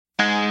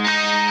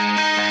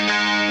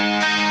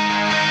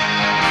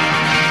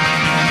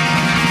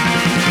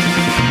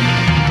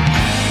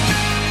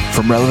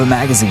From Relevant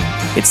Magazine,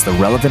 it's the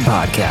Relevant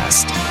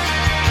Podcast.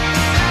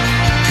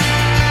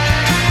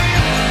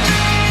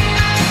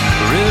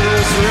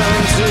 Rivers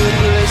run to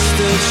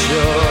blistered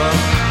shore,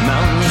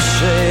 mountains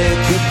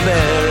shake with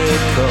buried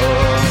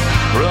core,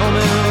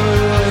 Roman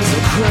ruins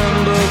will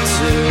crumble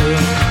too,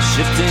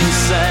 shifting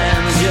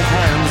sands your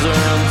hands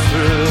run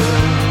through.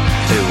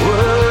 It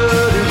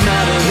wouldn't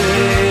matter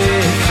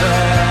if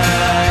I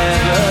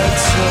ever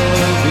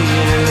told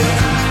you.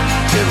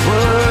 It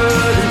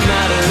wouldn't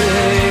matter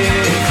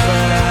if I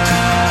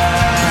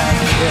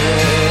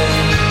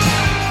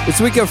cared. It's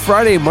the week of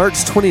Friday, March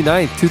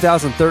 29th,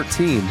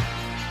 2013.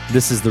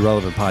 This is the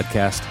Relevant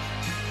Podcast.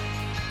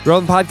 The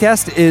Relevant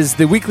Podcast is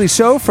the weekly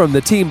show from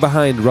the team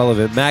behind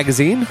Relevant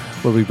Magazine,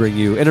 where we bring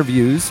you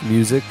interviews,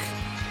 music,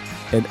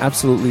 and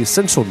absolutely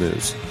essential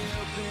news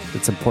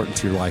that's important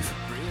to your life.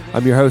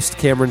 I'm your host,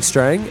 Cameron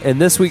Strang,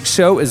 and this week's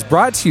show is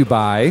brought to you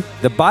by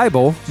the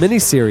Bible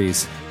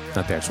miniseries,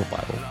 not the actual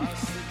Bible.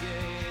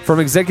 From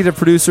executive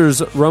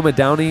producers Roma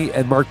Downey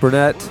and Mark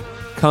Burnett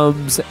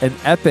comes an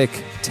epic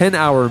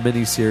 10-hour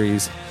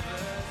miniseries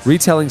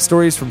retelling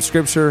stories from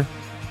Scripture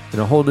in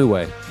a whole new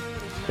way.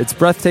 It's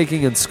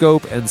breathtaking in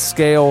scope and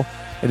scale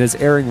and is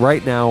airing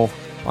right now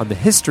on the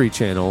History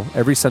Channel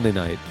every Sunday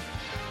night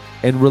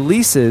and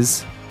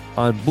releases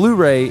on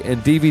Blu-ray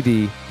and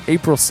DVD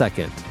April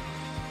 2nd.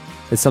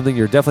 It's something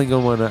you're definitely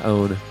going to want to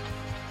own.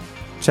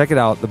 Check it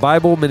out. The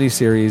Bible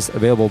miniseries,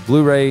 available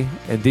Blu-ray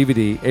and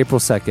DVD April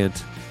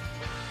 2nd.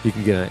 You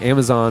can get it on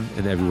Amazon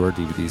and everywhere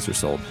DVDs are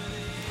sold.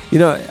 You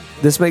know,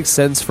 this makes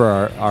sense for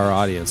our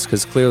audience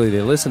because clearly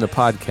they listen to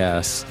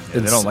podcasts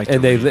and they don't like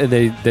and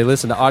they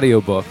listen to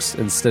audiobooks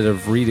instead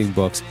of reading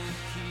books.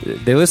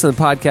 They listen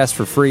to podcasts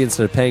for free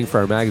instead of paying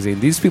for our magazine.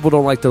 These people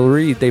don't like to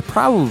read. They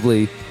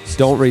probably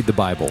don't read the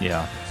Bible.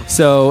 Yeah.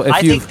 So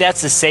I think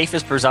that's the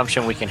safest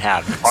presumption we can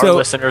have. Our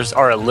listeners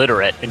are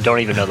illiterate and don't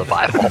even know the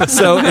Bible.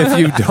 So if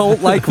you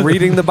don't like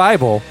reading the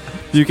Bible,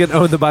 you can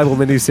own the Bible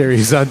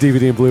miniseries on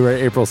DVD and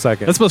Blu-ray April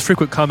 2nd. That's the most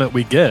frequent comment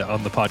we get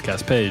on the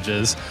podcast page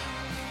is,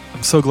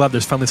 I'm so glad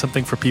there's finally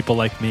something for people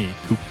like me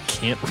who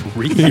can't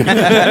read.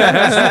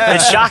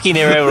 It's shocking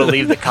they were able to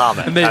leave the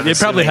comment. And they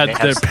probably had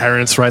their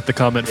parents write the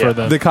comment for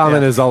them. The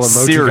comment is all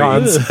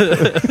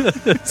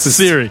emojicons.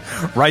 Siri,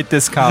 write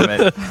this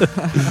comment.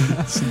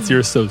 Since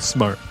you're so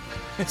smart.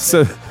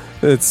 So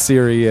it's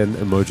Siri and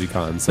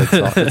emojicons.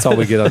 That's all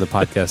we get on the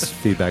podcast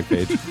feedback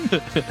page.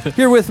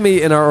 Here with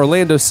me in our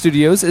Orlando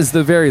studios is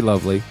the very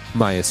lovely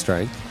Maya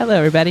Strang. Hello,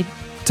 everybody.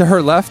 To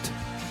her left,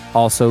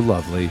 also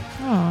lovely,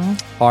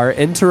 our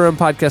interim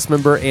podcast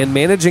member and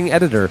managing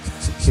editor,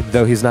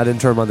 though he's not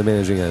interim on the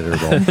managing editor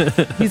role.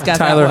 He's got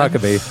Tyler that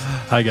one. Huckabee.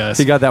 Hi, guys.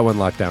 He got that one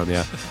locked down,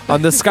 yeah.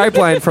 On the Skype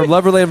line from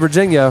Loverland,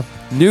 Virginia,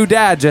 new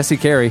dad, Jesse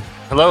Carey.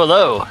 Hello,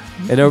 hello.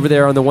 And over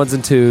there on the ones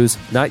and twos,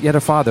 not yet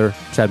a father,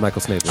 Chad Michael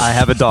Snavely. I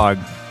have a dog.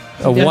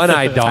 A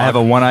one-eyed dog. I have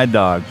a one-eyed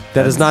dog.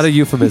 That is not a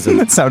euphemism.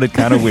 That sounded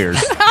kind of weird.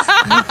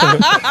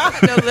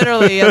 No,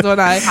 literally, he has one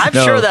eye. I'm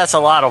sure that's a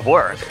lot of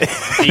work,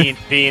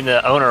 being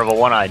the owner of a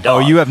one-eyed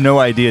dog. Oh, you have no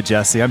idea,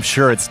 Jesse. I'm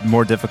sure it's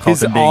more difficult He's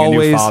than being a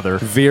new father.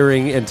 always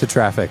veering into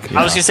traffic.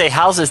 I was going to say,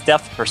 how's his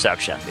depth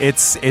perception?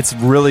 It's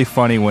really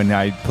funny when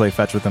I play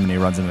fetch with him and he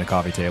runs into the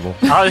coffee table.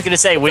 I was going to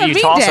say, when you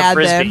me, toss Dad, a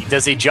frisbee, then.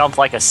 does he jump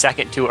like a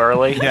second too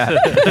early? Yeah.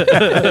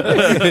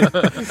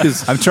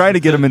 I'm trying to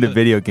get him into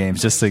video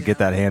games just to get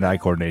that hand-eye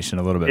coordination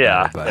a little bit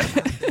better,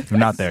 but I'm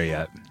not there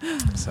yet.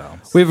 So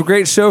we have a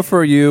great show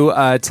for you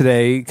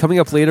today. Coming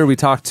up later, we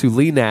talk to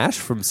Lee Nash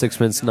from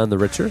Sixpence, None the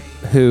Richer,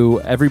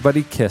 who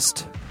everybody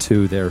kissed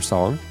to their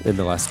song in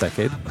the last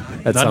decade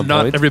at some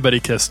Not point. everybody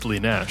kissed Lee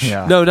Nash.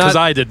 Yeah. No, not Because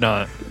I did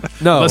not.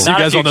 no. Unless you Not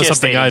guys if all know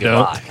kissed something Amy I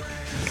don't.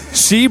 goodbye.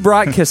 She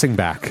brought kissing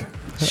back.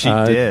 she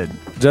did.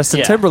 Justin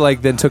Yeah.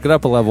 Timberlake then took it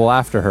up a level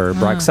after her,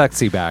 brought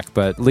sexy back,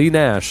 but Lee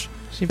Nash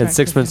She and brought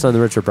Sixpence, kissing None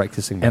the Richer brought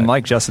kissing back. And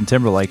like Justin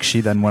Timberlake,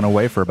 she then went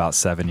away for about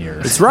 7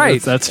 years. That's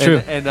right. That's true.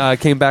 And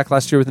came back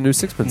last year with a new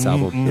Sixpence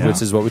album, Yeah.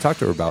 which is what we talked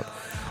to her about.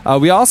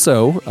 We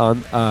also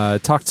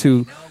talked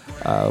to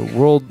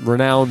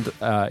world-renowned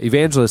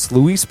evangelist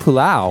Luis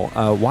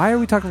Palau. Why are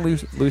we talking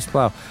Luis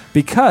Palau?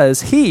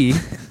 Because he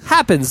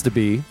happens to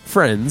be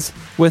friends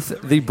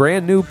with the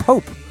brand new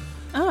Pope.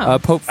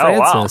 Pope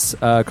Francis,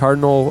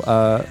 Cardinal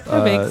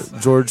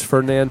George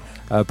Ferdinand,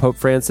 Pope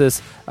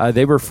Francis.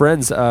 They were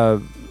friends.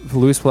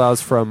 Luis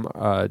Palau's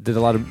did a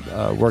lot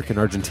of work in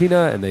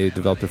Argentina, and they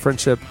developed a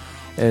friendship.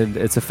 And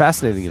it's a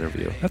fascinating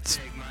interview. That's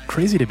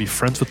crazy to be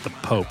friends with the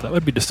Pope. That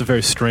would be just a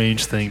very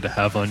strange thing to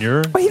have on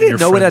your. Well, he didn't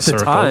know it at the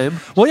circle.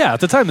 time. Well, yeah, at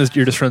the time,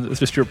 you're just friends. It's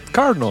just your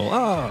cardinal.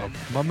 Oh,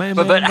 my man.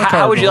 But my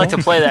how would you like to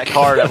cardinal. play that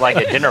card at like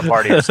a dinner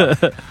party or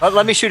something?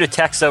 Let me shoot a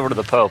text over to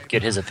the Pope,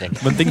 get his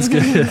opinion. When things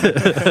get.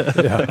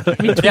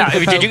 Yeah,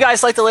 did you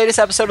guys like the latest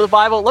episode of the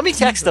Bible? Let me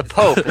text the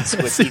Pope and see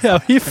what See how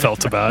he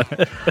felt about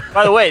it.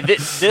 By the way,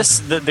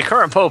 the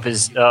current Pope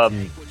is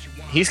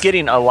he's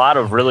getting a lot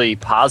of really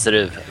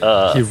positive He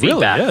really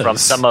feedback is. from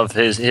some of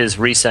his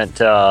recent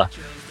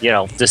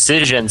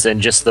decisions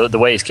and just the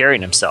way he's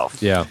carrying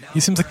himself. Yeah. He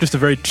seems like just a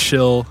very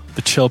chill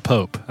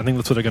Pope. I think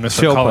that's what they're going to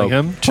start calling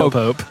him. Chill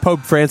Pope.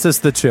 Pope Francis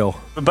the Chill.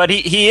 But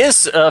he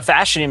is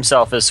fashioning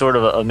himself as sort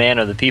of a man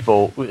of the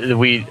people.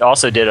 We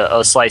also did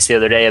a slice the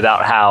other day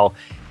about how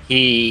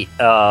he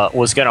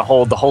was going to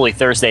hold the Holy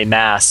Thursday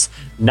Mass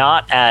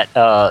not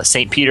at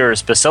St.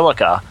 Peter's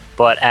Basilica,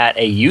 but at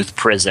a youth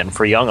prison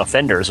for young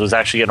offenders, was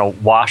actually going to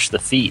wash the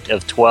feet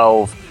of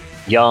 12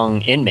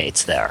 young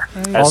inmates there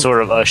as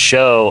sort of a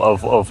show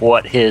of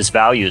what his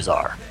values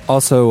are.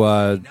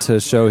 Also,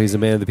 to show he's a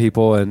man of the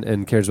people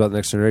and cares about the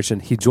next generation,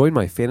 he joined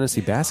my fantasy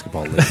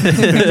basketball league.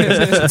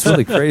 It's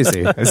really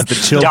crazy. Is it the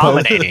Chill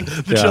Dominating.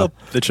 Pope?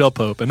 The Chill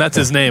Pope, and that's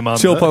his name on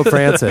Chill Pope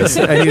Francis.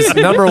 And he's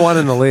number 1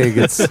 in the league.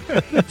 It's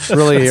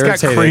really He's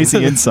irritating. got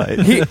crazy insight.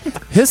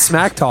 His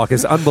smack talk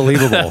is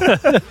unbelievable.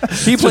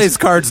 He plays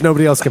cards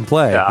nobody else can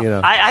play.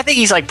 Yeah. I think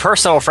he's like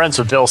personal friends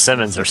with Bill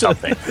Simmons or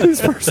something.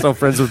 He's personal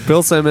friends with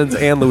Bill Simmons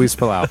and Luis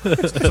Palau.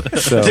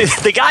 So.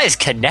 The guy is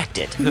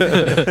connected.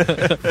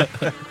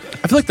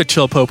 I feel like the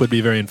Chill Pope would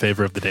be very in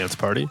favor of the dance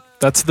party.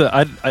 It's the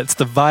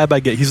vibe I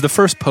get. He's the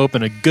first pope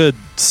in a good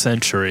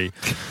century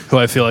who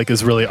I feel like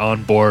is really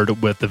on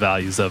board with the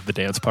values of the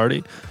dance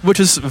party, which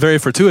is very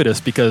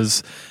fortuitous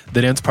because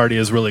the dance party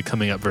is really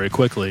coming up very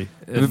quickly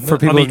For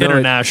people on the who know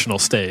international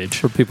stage.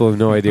 For people who have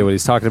no idea what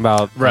he's talking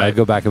about, Right.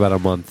 go back about a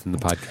month in the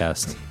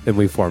podcast, and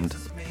we formed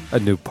a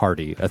new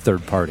party, a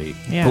third party,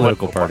 Yeah.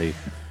 political party.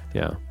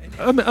 Yeah,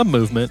 A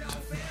movement.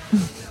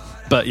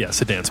 But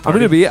yes, a dance I'm party.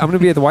 gonna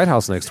be at the White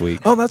House next week.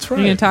 Oh, that's right.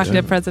 You're going to talk to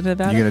the president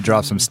about You're it? going to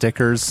drop some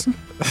stickers.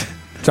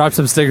 Drop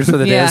some stickers for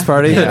the Yeah. dance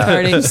party. Dance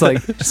party. Just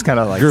like Just kind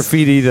of like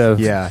graffiti the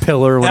Yeah.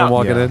 pillar when Yeah. I'm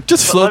walking Yeah. in.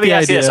 Just float Let me the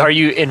ask you idea. this. Are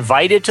you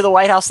invited to the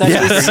White House next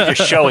week, or are you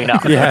just showing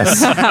up?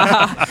 Yes.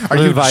 Are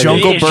you invited.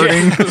 jungle Is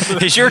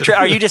your- birding?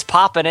 are you just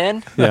popping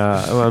in?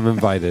 Yeah, I'm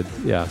invited.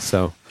 Yeah,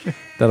 so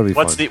that'll be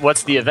fun.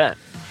 What's the event?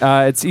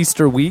 It's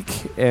Easter week,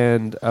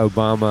 and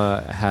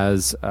Obama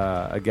has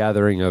a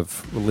gathering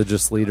of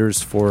religious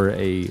leaders for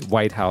a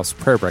White House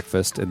prayer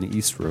breakfast in the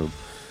East Room.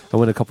 I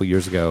went a couple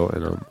years ago,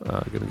 and I'm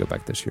going to go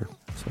back this year.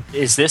 So.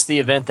 Is this the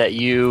event that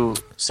you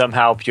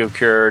somehow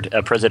procured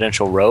a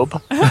presidential robe?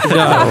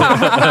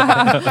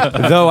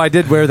 Though I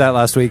did wear that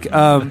last week.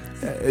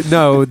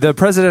 No, the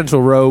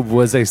presidential robe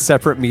was a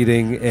separate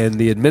meeting in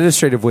the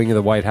administrative wing of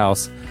the White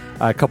House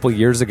a couple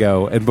years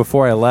ago, and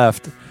before I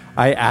left,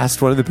 I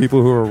asked one of the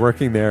people who were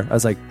working there, I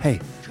was like, hey,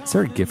 is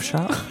there a gift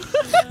shop?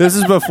 This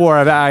is before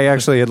I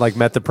actually had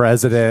met the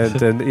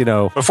president and,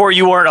 Before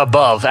you weren't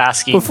above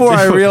asking. before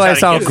I realized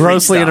how Get free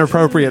grossly stuff.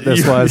 inappropriate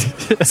this was.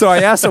 So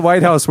I asked a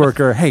White House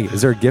worker, hey,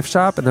 is there a gift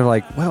shop? And they're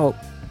like, well,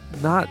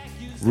 not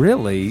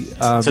really.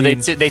 So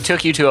they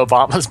took you to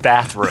Obama's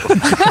bathroom.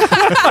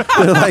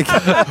 they're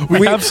like,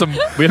 we have some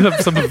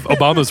of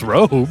Obama's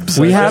robes.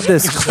 we have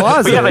this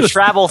closet. We have a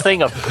travel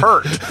thing of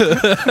pert.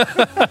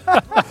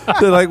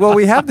 They're like, well,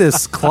 we have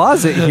this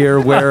closet here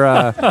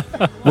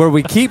where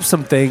we keep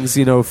some things,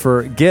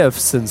 for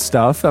gifts and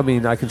stuff. I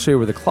mean, I can show you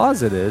where the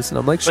closet is. And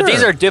I'm like, sure. But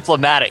these are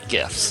diplomatic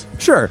gifts.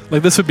 Sure.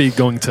 Like this would be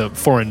going to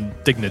foreign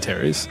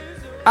dignitaries.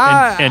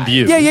 And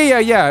you.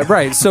 Yeah.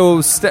 Right.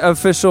 So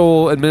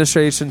official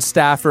administration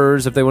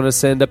staffers, if they want to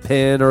send a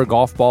pin or a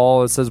golf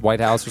ball that says White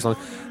House or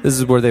something, this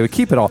is where they would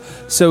keep it all.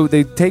 So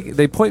they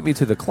point me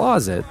to the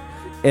closet,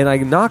 and I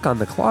knock on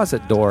the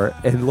closet door,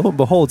 and lo and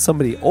behold,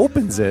 somebody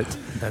opens it.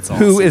 That's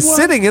who is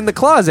sitting in the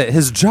closet.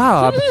 His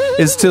job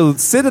is to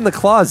sit in the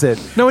closet.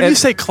 No, when and you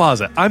say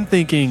closet, I'm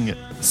thinking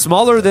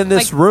smaller than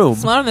this room.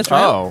 Smaller than this room.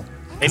 Oh.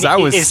 And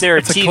is there a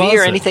it's a TV or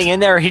closet. anything in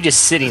there, or are he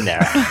just sitting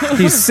there?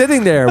 He's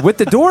sitting there with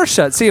the door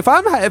shut. See, if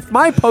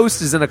my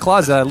post is in a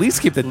closet, I at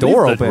least keep the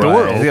door the open.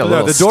 door open. Yeah, a No,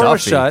 little the door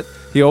was stuffy. shut.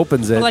 He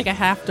opens it. Like a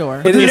half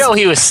door. It You is- know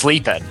he was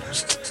sleeping.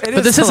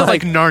 But this isn't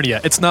like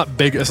Narnia. It's not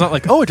big. It's not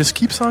like, oh, it just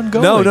keeps on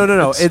going.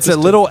 No. It's a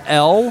little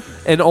L,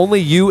 and only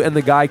you and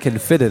the guy can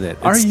fit in it.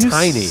 It's Are you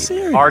tiny.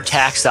 serious? Our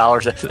tax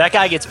dollars. That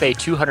guy gets paid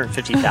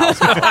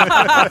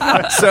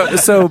 $250,000.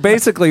 So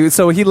basically,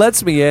 he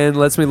lets me in,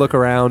 lets me look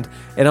around,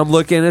 and I'm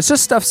looking. It's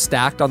just stuff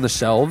stacked on the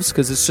shelves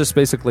because it's just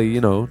basically,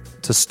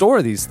 to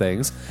store these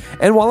things.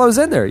 And while I was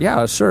in there,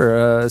 yeah,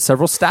 sure,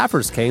 several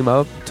staffers came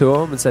up to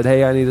him and said,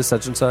 "Hey, I need a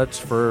such and such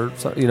for,"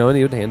 and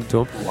he would hand it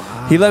to him.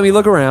 Wow. He let me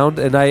look around,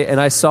 and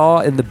I saw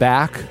in the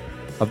back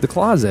of the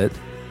closet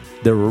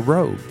there were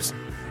robes,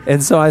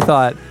 and so I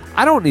thought,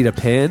 I don't need a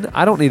pin,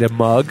 I don't need a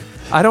mug,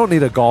 I don't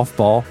need a golf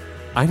ball.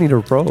 I need a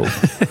robe.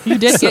 You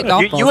did get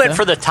golf balls. You went though.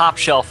 for the top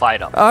shelf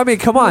item. I mean,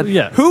 come on.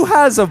 Yeah. Who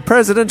has a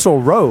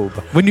presidential robe?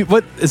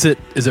 What is it?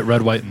 Is it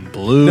red, white, and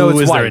blue? No, it's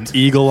is there white. an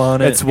eagle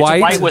on it? It's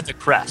white. White with a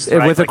crest. With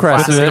right? a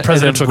crest. With the and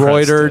presidential crest,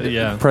 embroidered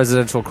yeah.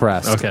 presidential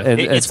crest. Okay. And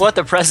It's what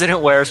the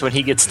president wears when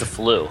he gets the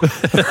flu.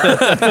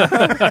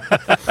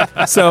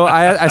 so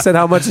I said,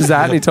 how much is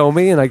that? And he told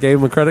me, and I gave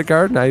him a credit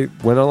card, and I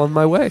went on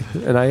my way.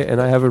 And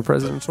I have a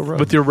presidential robe.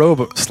 With your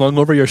robe slung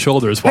over your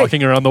shoulders,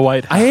 walking around the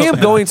White House. I am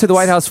going to the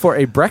White House for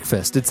a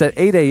breakfast. It's at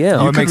 8 a.m.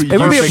 Oh, it makes would be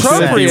perfect sense.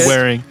 appropriate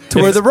Wearing-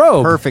 to wear the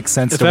robe. Perfect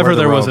sense If to wear ever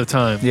the there was robe. a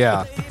time.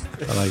 Yeah.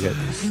 I like it.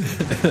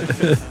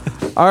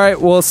 All right,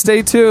 well,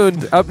 stay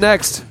tuned. Up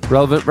next,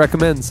 Relevant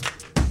Recommends. Control,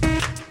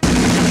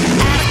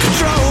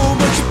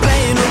 but you're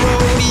playing a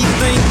role. You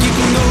think you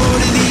can go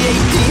to the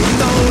 18th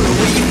hole, or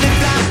will you flip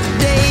flop the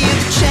day of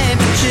the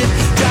championship?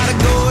 Try to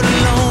go it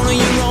alone, or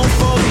you're on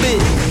forbid.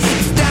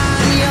 If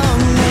dying young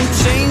won't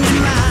change your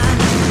mind,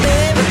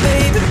 baby,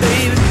 baby,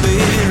 baby,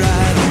 baby,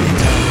 right on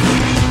time.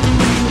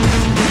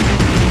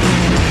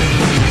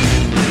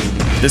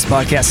 This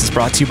podcast is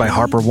brought to you by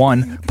Harper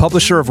One,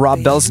 publisher of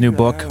Rob Bell's new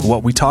book,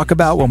 What We Talk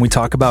About When We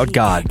Talk About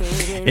God.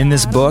 In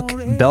this book,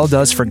 Bell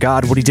does for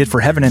God what he did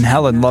for heaven and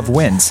hell in Love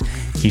Wins.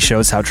 He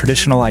shows how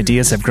traditional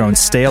ideas have grown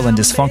stale and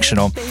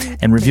dysfunctional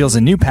and reveals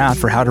a new path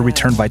for how to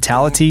return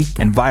vitality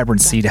and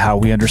vibrancy to how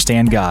we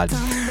understand God.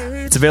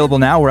 It's available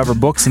now wherever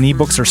books and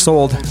ebooks are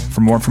sold.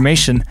 For more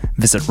information,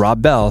 visit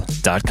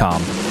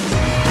robbell.com.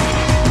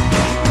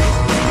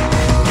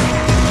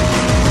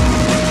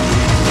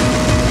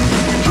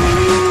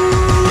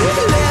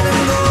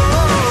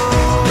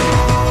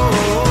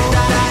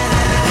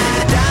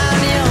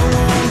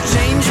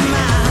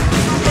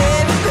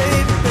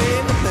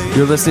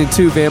 You're listening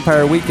to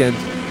Vampire Weekend.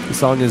 The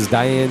song is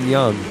Diane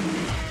Young.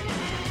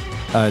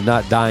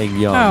 Not Dying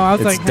Young. Oh, I was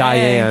it's like,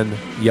 Diane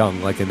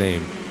Young, like a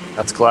name.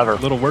 That's clever.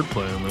 Little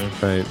wordplay on there.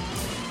 Right.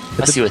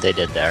 I see what they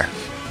did there.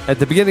 At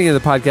the beginning of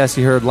the podcast,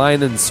 you heard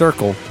Lion and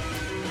Circle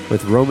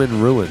with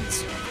Roman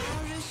Ruins.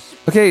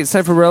 Okay, it's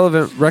time for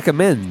Relevant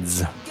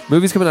Recommends.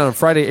 Movies coming out on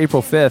Friday,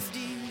 April 5th.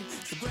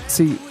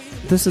 See,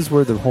 this is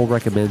where the whole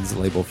recommends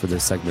label for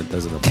this segment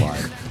doesn't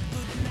apply.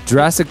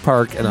 Jurassic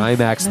Park and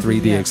IMAX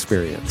 3D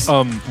experience.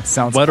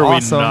 Sounds What are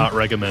awesome. we not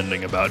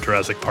recommending about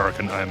Jurassic Park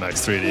and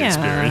IMAX 3D Yeah.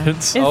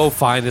 experience? Oh,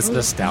 fine, it's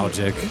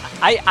nostalgic.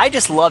 I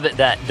just love it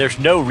that there's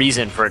no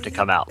reason for it to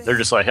come out. They're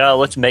just like, oh,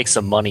 let's make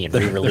some money and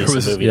re-release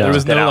a movie. yeah. There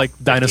was that's been no out like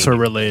 15 dinosaur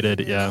years. related.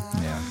 Yeah.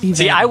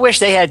 See, I wish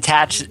they had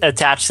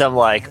attached some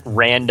like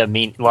random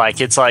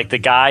like it's like the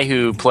guy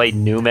who played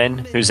Newman,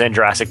 who's in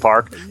Jurassic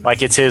Park,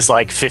 like it's his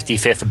like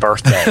 55th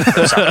birthday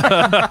or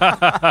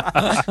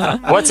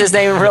something. What's his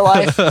name in real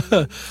life?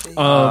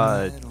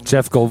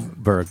 Jeff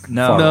Goldberg.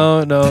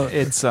 No. No.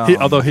 It's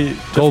Although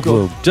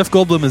Goldblum. Jeff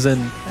Goldblum is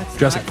in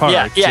Jurassic Park.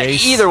 Yeah.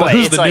 Jace. Either But way,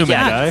 who's it's the like Newman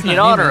guy? in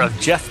honor of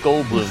Jeff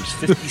Goldblum's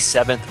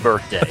 57th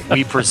birthday,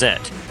 we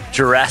present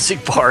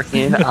Jurassic Park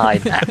in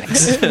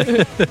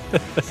IMAX.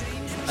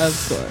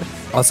 Of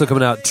course. Also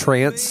coming out,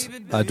 Trance,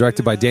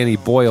 directed by Danny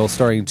Boyle,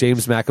 starring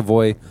James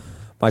McAvoy,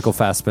 Michael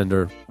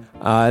Fassbender.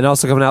 And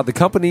also coming out, The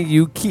Company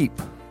You Keep,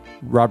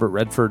 Robert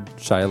Redford,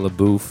 Shia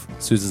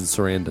LaBeouf, Susan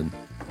Sarandon.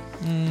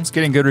 It's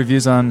getting good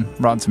reviews on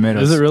Rotten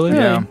Tomatoes. Is it really?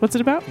 Yeah. What's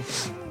it about?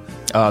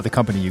 The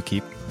Company You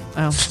Keep.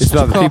 Oh. It's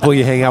about the people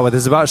you hang out with.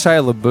 It's about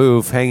Shia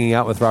LaBeouf hanging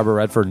out with Robert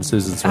Redford and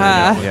Susan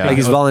Sarandon. Yeah. Like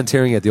he's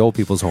volunteering at the old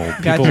people's home.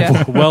 Gotcha.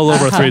 People well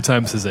over 3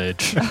 times his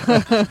age.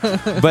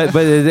 But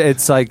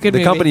it's like Good the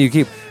movie. company you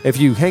keep. If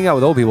you hang out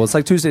with old people, it's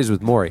like Tuesdays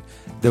with Maury.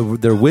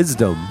 Their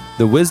wisdom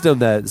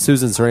that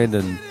Susan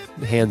Sarandon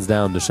hands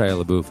down to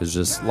Shia LaBeouf is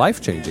just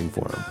life changing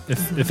for him.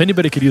 If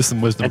anybody could use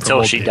some wisdom from Until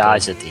old she people.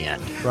 dies at the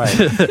end. Right.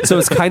 So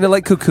it's kind of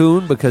like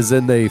Cocoon because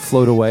then they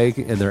float away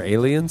and they're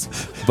aliens.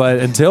 But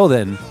until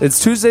then,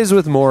 it's Tuesdays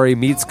with Maury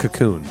meets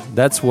Cocoon.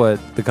 That's what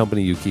the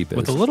company you keep is.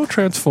 With the little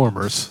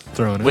Transformers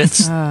thrown in. With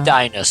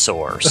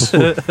dinosaurs.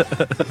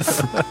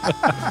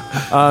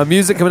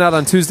 Music coming out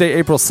on Tuesday,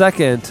 April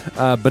 2nd.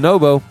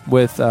 Bonobo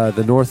with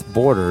The North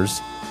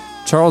Borders.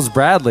 Charles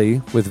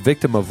Bradley with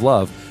Victim of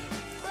Love.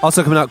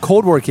 Also coming out,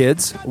 Cold War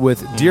Kids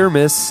with Dear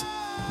Miss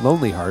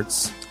Lonely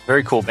Hearts.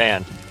 Very cool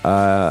band.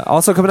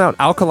 Also coming out,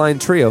 Alkaline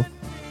Trio.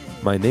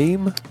 My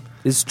Name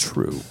is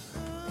True.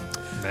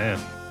 Man.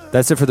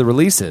 That's it for the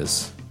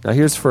releases. Now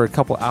here's for a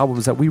couple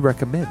albums that we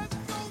recommend.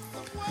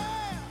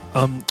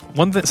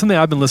 Something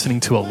I've been listening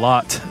to a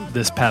lot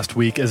this past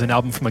week is an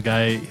album from a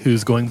guy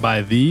who's going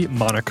by the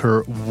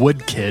moniker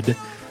Woodkid.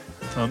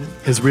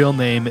 His real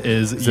name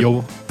is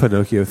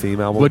Pinocchio theme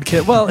album.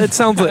 Woodkid. Well, it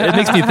sounds like it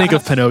makes me think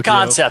of Pinocchio.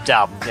 Concept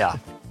album, yeah.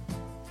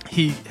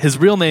 His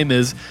real name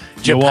is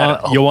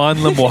Geppetto. Yoann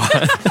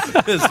Lemoine.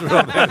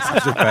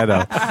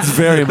 Geppetto. It's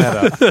very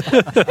meta.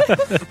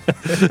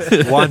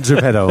 Juan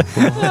Geppetto.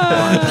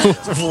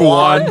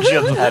 Juan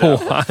Geppetto.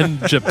 Juan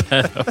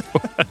Geppetto.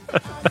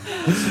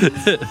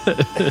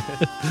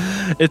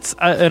 It's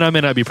and I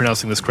may not be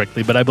pronouncing this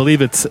correctly, but I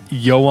believe it's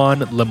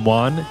Yoann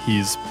Lemoine.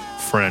 He's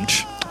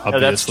French, No,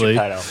 that's obviously.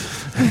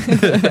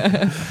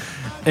 Geppetto.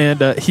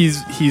 And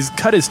he's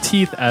cut his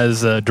teeth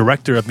as a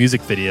director of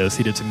music videos.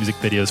 He did some music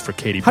videos for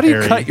Katy How do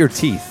Perry. you cut your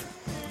teeth?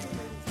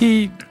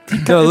 He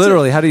No,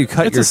 literally, how do you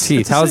cut it's your a-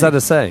 teeth? it's a How is saying. that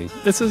a saying?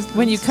 This is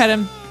When you cut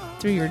them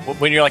through your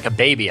When you're like a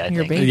baby, I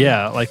Your think. baby.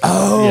 yeah, like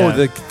Oh, yeah.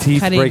 the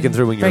teeth cutting, breaking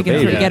through when you're a breaking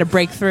baby. through. You got to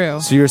break through.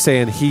 So you're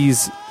saying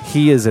he's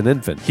he is an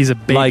infant. He's a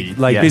baby.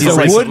 Like Yeah, he's he's a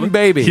recently- wooden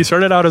baby. He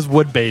started out as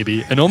Wood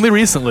Baby, and only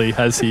recently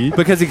has he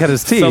because he cut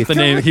his felt teeth. the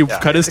name. He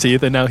cut his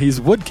teeth, and now he's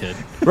Wood Kid.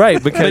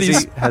 Right, because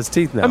he's- he has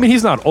teeth now. I mean,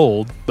 he's not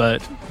old,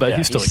 but Yeah,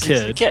 he's still a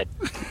kid.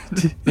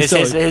 His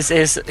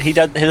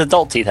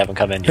adult teeth haven't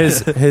come in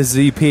yet. his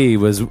EP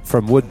was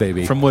from Wood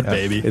Baby. From Wood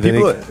Baby. And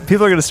then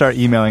People are going to start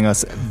emailing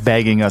us,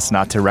 begging us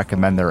not to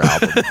recommend their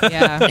album.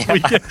 Yeah.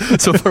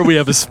 So far, we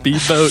have a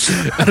speedboat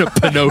and a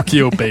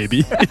Pinocchio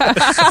baby.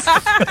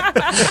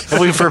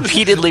 We've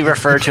repeatedly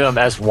referred to him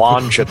as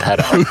Juan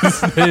Geppetto.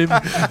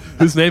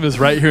 whose name is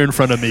right here in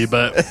front of me,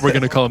 but we're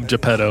going to call him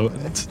Geppetto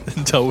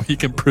until we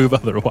can prove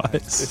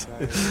otherwise.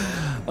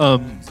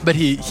 But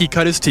he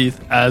cut his teeth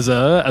as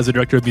a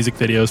director of music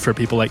videos for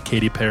people like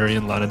Katy Perry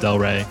and Lana Del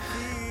Rey,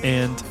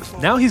 and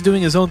now he's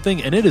doing his own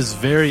thing, and it's a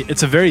very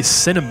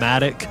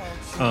cinematic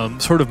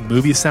sort of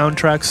movie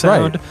soundtrack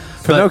sound. Right.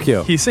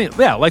 Pinocchio. He's saying,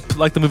 yeah, like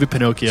the movie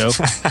Pinocchio.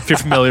 If you're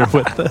familiar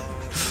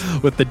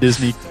with the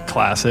Disney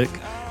classic,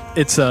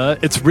 it's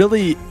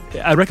really,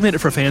 I recommend it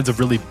for fans of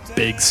really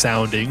big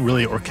sounding,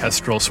 really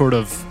orchestral sort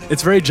of.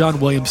 It's very John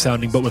Williams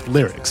sounding, but with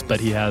lyrics. But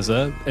he has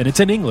and it's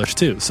in English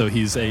too. So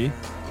he's a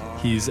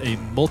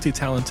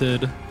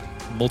multi-talented,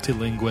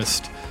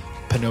 multilinguist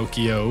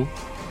Pinocchio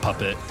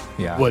puppet.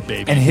 Yeah. Wood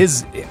Baby. And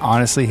his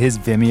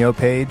Vimeo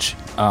page,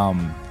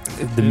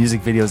 the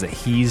music videos that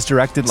he's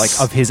directed, like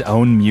of his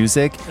own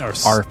music,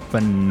 are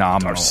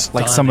phenomenal.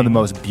 Like some of the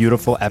most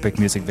beautiful, epic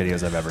music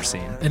videos I've ever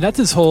seen. And that's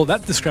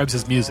that describes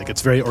his music.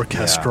 It's very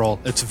orchestral.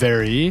 Yeah. It's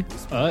very,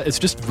 it's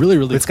just really,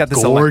 really it's got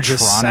this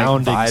gorgeous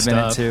electronic sounding vibe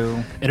stuff. in it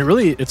too. And it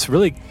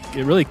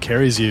really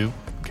carries you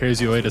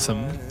away to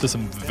some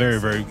very,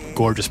 very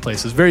gorgeous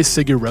places. Very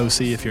Sigur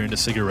Rós-y. If you're into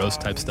Sigur Rós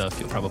type stuff,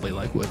 you'll probably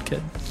like Wood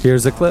Kid.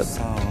 Here's a clip.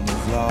 Sound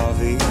of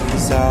love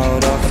is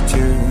out of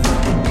tune.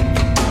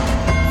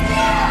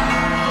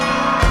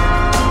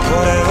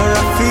 Whatever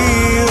I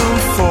feel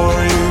for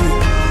you,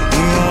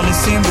 you only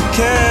seem to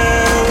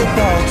care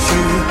about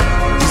you.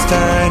 Is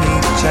there any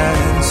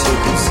chance you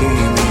can see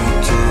me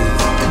too?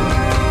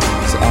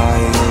 'Cause I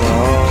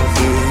love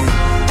you.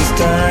 Is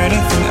there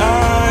anything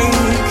I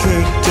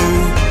could do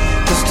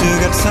just to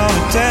get some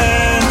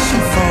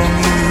attention from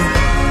you?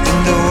 In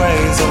the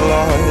ways I've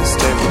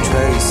lost every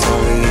trace of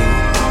you.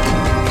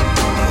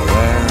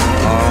 Where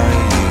are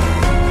you?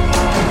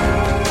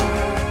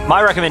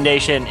 My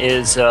recommendation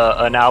is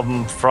an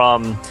album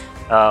from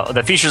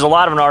that features a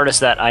lot of an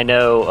artist that I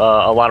know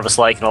a lot of us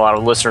like and a lot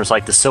of listeners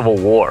like, the Civil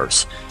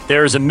Wars.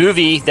 There's a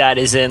movie that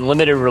is in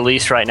limited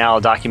release right now,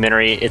 a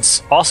documentary.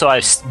 It's also,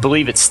 I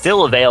believe it's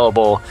still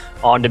available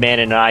on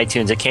demand and on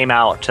iTunes. It came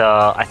out,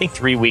 I think,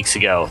 3 weeks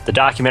ago. The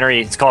documentary,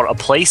 it's called A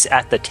Place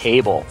at the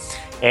Table.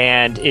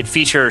 And it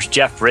features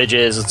Jeff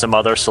Bridges and some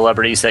other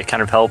celebrities that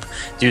kind of help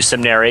do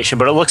some narration.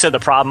 But it looks at the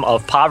problem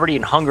of poverty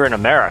and hunger in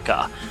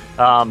America.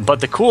 But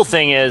the cool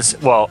thing is,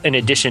 well, in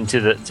addition to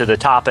the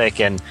topic,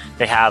 and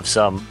they have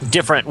some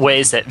different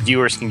ways that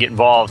viewers can get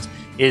involved,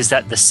 is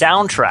that the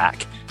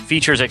soundtrack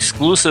features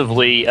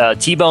exclusively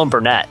T-Bone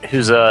Burnett,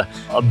 who's a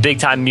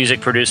big-time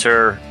music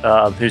producer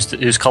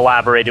who's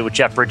collaborated with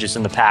Jeff Bridges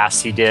in the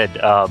past. He did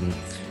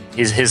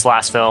his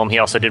last film. He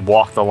also did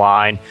Walk the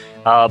Line.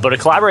 But a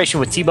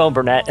collaboration with T-Bone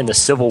Burnett and the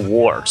Civil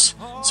Wars.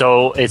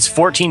 So it's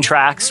 14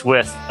 tracks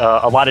with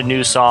a lot of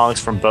new songs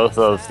from both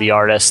of the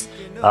artists.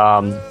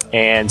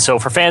 And so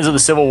for fans of the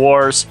Civil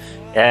Wars,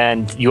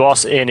 and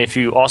if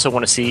you also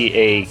want to see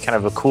a kind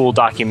of a cool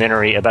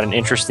documentary about an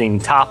interesting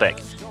topic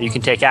that you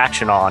can take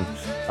action on,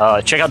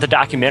 check out the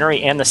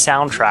documentary and the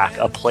soundtrack,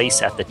 A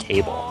Place at the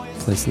Table.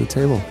 Place at the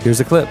Table. Here's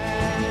a clip.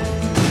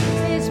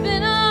 It's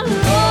been a long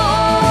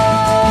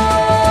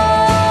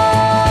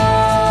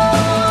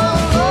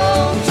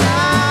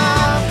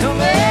time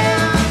coming.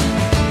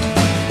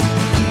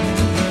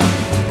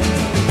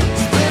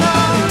 It's been a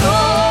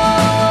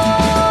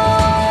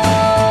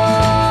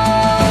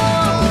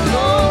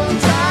long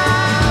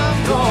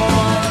time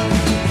gone.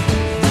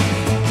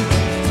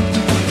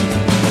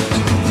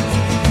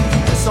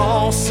 Let's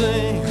all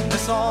sing,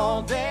 let's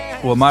all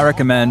dance. Well, my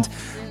recommend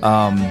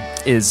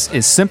is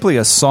simply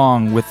a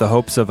song with the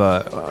hopes of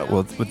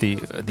with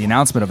the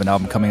announcement of an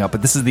album coming up.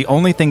 But this is the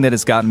only thing that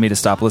has gotten me to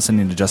stop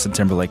listening to Justin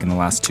Timberlake in the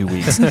last 2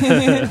 weeks.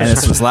 And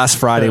this was last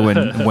Friday when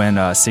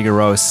Sigur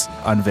Rós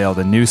unveiled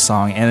a new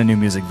song and a new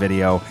music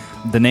video.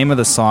 The name of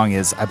the song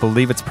is, I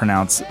believe it's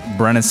pronounced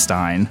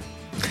Brennestein.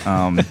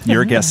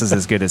 Your guess is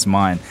as good as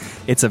mine.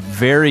 It's a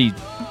very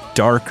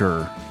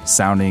darker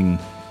sounding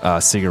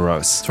Sigur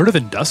Rós. Sort of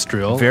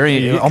industrial.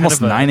 Very,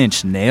 almost 9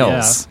 Inch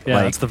Nails. Yeah,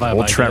 like that's the vibe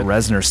old I Trent get.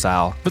 Reznor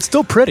style. But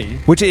still pretty.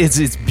 Which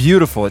it's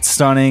beautiful. It's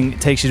stunning.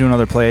 It takes you to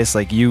another place,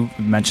 like you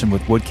mentioned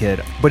with Wood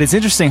Kid. But it's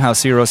interesting how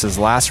Sigur Rós'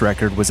 last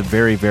record was a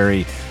very,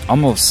 very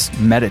almost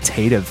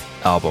meditative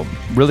album.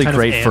 Really Kind of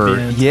great for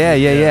ambient.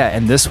 yeah.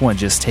 And this one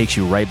just takes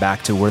you right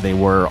back to where they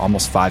were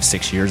almost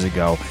 5-6 years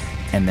ago,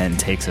 and then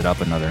takes it up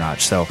another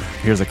notch. So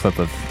here's a clip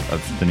of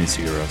the new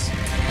Sigur Rós.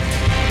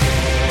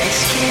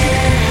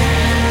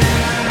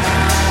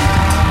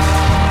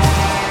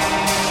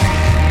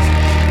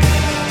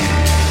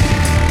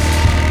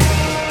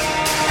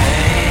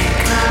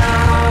 Take my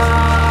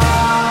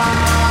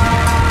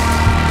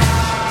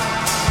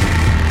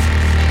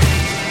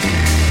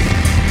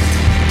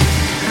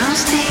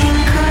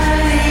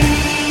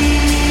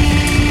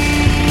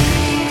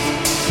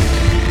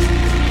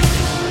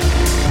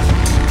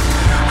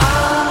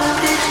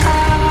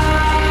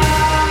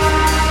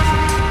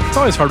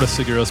always hard with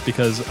Seguros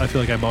because I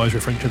feel like I'm always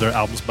referring to their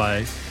albums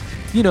by,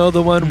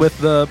 the one with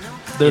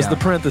there's the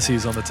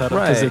parentheses on the title.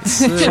 'Cause Right.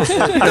 it's,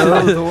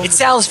 It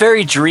sounds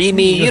very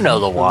dreamy. You know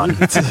the one.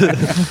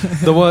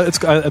 the one,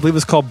 I believe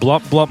it's called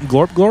Blump, Blump,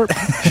 Glorp, Glorp.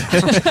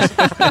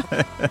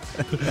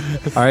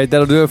 All right,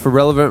 that'll do it for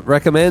Relevant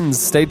Recommends.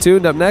 Stay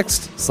tuned. Up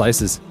next,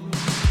 Slices.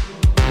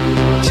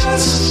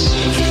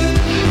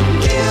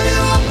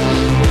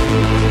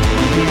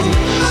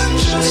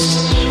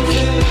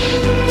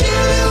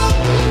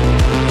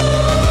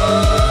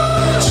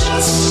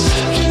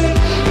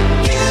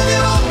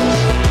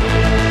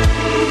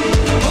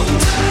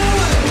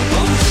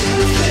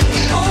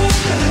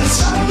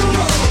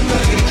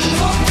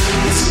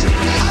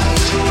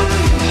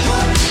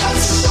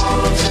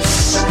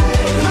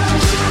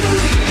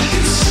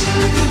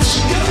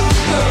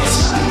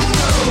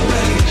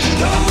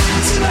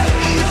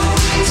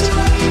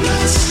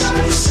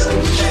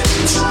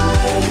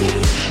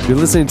 You're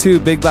listening to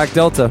Big Black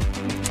Delta.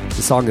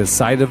 The song is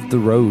Side of the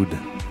Road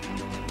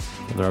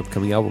on their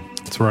upcoming album.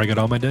 That's where I get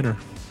all my dinner.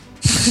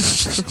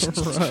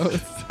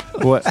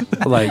 What?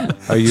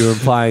 Like, are you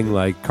implying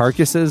like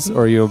carcasses,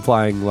 or are you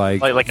implying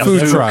like Like a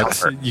food food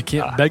trucks? court. You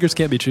can't. Beggars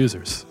can't be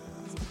choosers.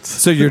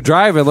 So you're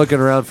driving, looking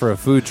around for a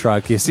food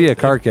truck. You see a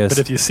carcass.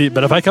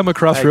 But if I come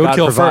across Hey, God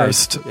roadkill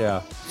provides. first, Yeah.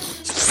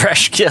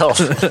 Fresh kill.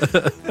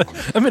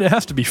 I mean, it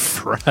has to be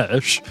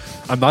fresh.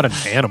 I'm not an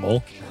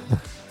animal.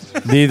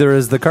 Neither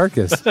is the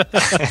carcass.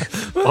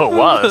 Oh, it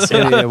was.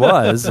 I mean, it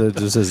was. It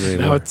just isn't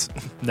anymore.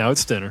 Now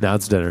it's dinner. Now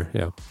it's dinner.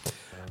 Yeah.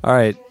 All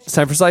right. It's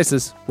time for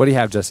Slices. What do you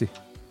have, Jesse?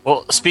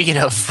 Well, speaking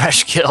of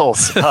fresh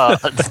kills,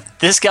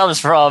 this comes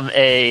from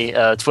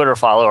a Twitter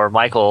follower,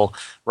 Michael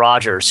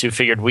Rogers, who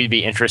figured we'd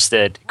be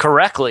interested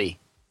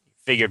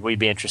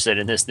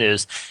in this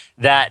news,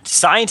 that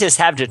scientists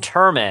have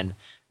determined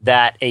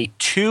that a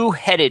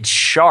two-headed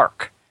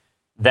shark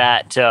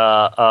that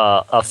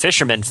a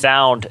fisherman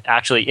found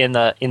actually in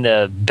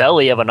the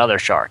belly of another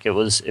shark.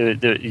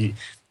 The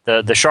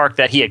shark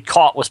that he had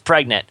caught was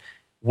pregnant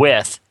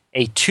with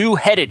a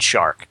two-headed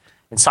shark.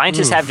 And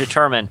scientists have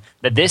determined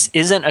that this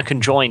isn't a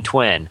conjoined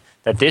twin,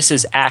 that this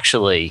is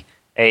actually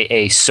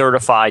a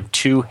certified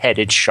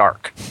two-headed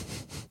shark.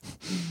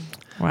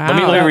 Wow. Let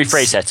me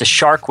rephrase that. It's a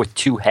shark with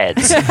two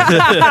heads.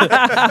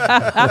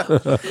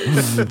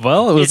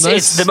 Well, it was It's, nice.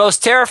 it's the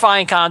most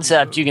terrifying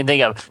concept you can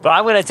think of. But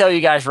I'm going to tell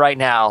you guys right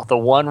now the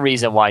one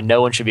reason why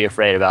no one should be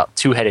afraid about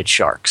two-headed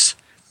sharks.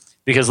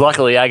 Because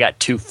luckily I got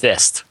two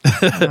fists.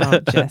 Oh,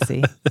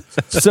 Jesse.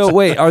 So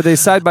wait, are they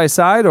side by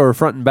side or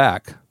front and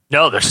back?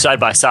 No, they're side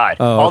by side.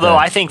 Oh, okay. Although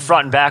I think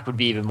front and back would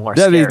be even more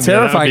That'd scary. be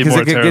terrifying Yeah, that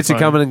would because be it more could get you terrifying.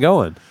 coming and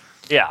going.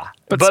 Yeah.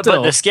 But But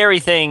still. the scary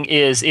thing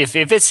is if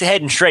it's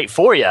heading straight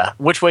for you,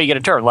 which way are you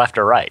going to turn, left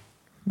or right?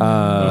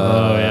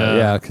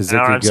 Yeah, because You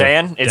know what I'm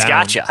saying? It's down.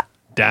 gotcha.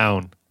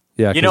 Down.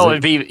 Yeah, You know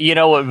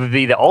what would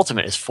be the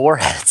ultimate is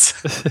foreheads.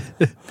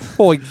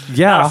 Well,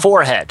 yeah, Not a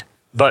forehead,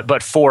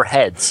 but four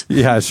heads.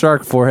 yeah.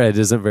 Shark forehead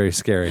isn't very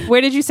scary.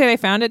 Where did you say they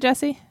found it,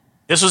 Jesse?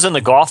 This was in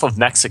the Gulf of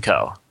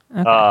Mexico.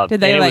 Okay.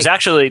 Did they and it was like?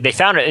 actually, they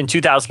found it in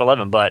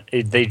 2011, but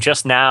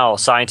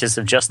scientists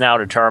have just now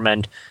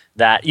determined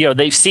that,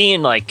 they've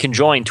seen like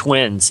conjoined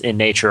twins in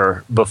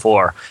nature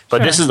before, but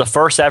Sure. this is the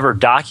first ever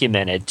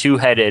documented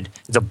two-headed,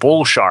 it's a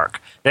bull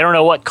shark. They don't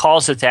know what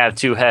caused it to have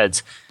two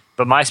heads,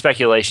 but my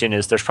speculation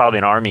is there's probably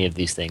an army of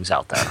these things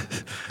out there.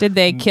 Did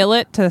they kill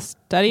it to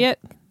study it?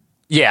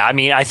 Yeah, I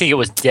mean, I think it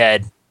was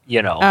dead,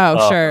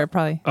 Oh, sure,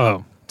 probably.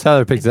 Oh,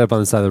 Tyler picked it up on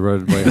the side of the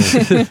road.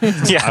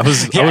 Yeah, I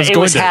was it going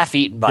was to- half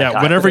eaten by yeah.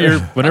 Tyler.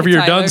 Whenever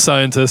you're Tyler. done,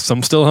 scientists,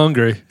 I'm still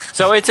hungry.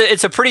 So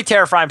it's a pretty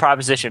terrifying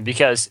proposition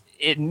because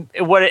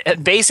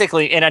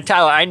basically, and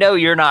Tyler, I know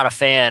you're not a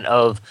fan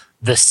of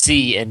the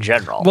sea in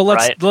general. Well,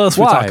 right? the less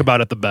we Why? talk about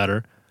it, the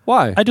better.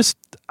 Why?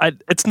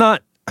 It's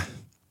not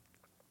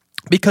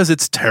because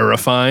it's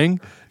terrifying.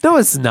 No,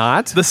 it's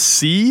not. The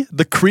sea,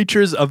 the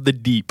creatures of the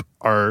deep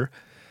are.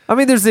 I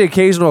mean, there's the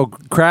occasional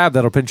crab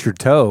that'll pinch your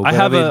toe. I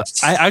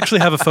actually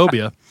have a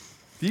phobia.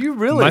 Do you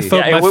really? My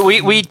phobia.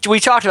 Yeah, we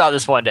talked about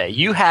this one day.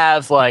 You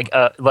have like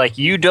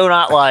you do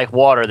not like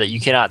water that you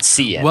cannot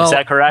see in. Is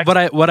that correct?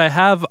 What I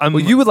have, Well,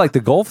 you would like the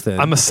Gulf then.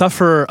 I'm a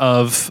sufferer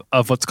of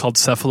what's called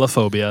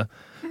cephalophobia,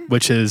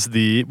 which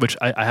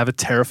I have a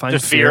terrifying The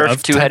fear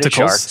of two-headed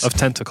tentacles. sharks. Of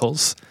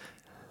tentacles.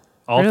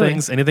 All Really?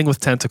 things, anything with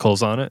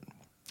tentacles on it,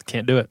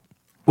 can't do it.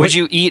 Would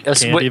you eat a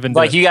Can't even do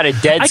like it. you got a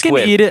dead I can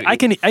squid? eat it. I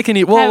can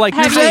eat. Well, Have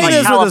You're saying Like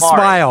this with a calamari.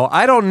 smile.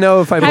 I don't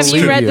know if I Have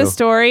believe you read the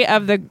story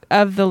of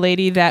the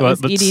lady that Well,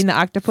 was let's eating the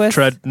octopus?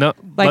 No,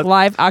 like let-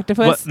 live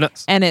octopus, what- no.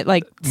 and it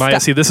like Maya,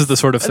 see, this is the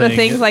sort of the thing.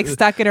 things like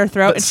stuck in her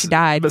throat and she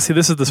died. But see,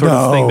 this is the sort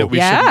of thing that we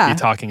Yeah. shouldn't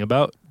be talking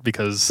about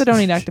because So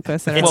don't eat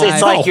octopus. That are It's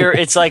alive.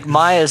 it's like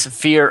Maya's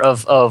fear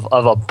of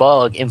a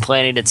bug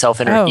implanting itself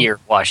in her Oh. ear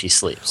while she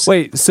sleeps.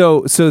 Wait,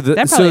 so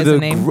That probably has a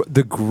name.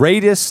 the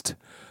greatest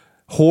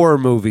horror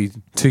movie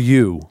to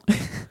you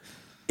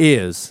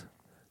is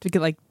to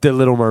get like The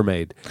Little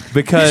Mermaid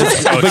because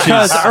Oh,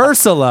 because jeez.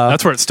 Ursula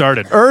that's where it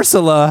started.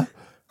 Ursula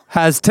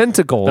has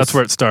tentacles. That's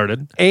where it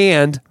started.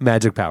 And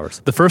magic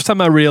powers. The first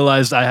time I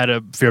realized I had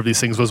a fear of these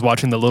things was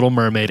watching The Little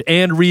Mermaid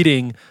and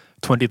reading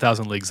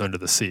 20,000 Leagues Under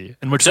the Sea,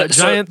 in which that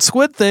giant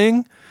squid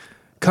thing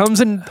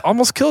comes and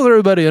almost kills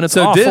everybody, and it's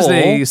So awful.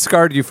 Disney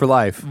scarred you for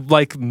life.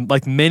 Like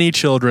many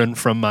children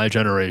from my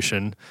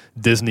generation,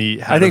 Disney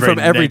had I think a very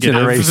from every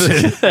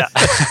negative- generation.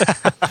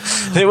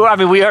 I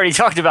mean, we already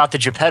talked about the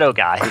Geppetto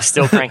guy who's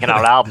still cranking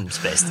out albums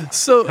based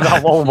So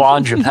the old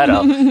Juan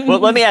Geppetto. Well,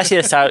 let me ask you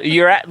this: Tyler.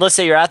 Let's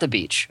say you're at the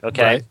beach,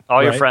 okay? Right,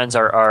 All your right. friends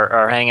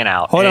are hanging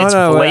out, Hold and on, it's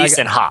hold on. Wait,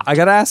 blazing hot. I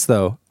got to ask,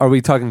 though. Are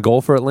we talking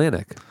Gulf or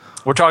Atlantic?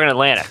 We're talking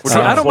Atlantic. We're See,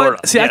 talking I don't Florida.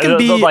 mind- see, I can the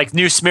be- like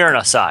New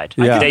Smyrna side,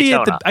 Yeah.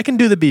 Daytona. I can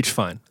do the beach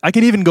fine. I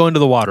can even go into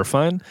the water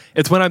fine.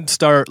 It's when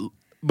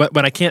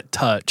when I can't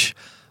touch,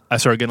 I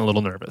start getting a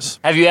little nervous.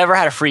 Have you ever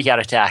had a freak out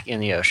attack in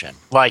the ocean?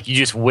 Like you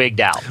just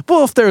wigged out?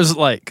 Well, if there's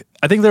I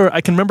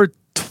can remember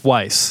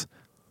twice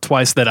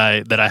that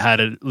I had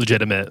a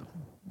legitimate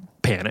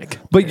panic.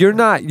 But you're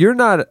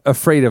not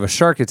afraid of a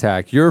shark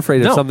attack. You're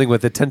afraid of No. something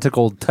with a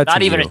tentacle touching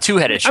Not even you. a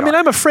two-headed shark. I mean,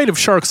 I'm afraid of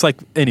sharks like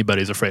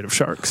anybody's afraid of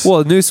sharks.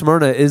 Well, New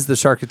Smyrna is the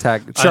shark I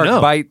know.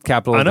 bite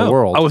capital I of know. the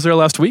world. I was there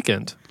last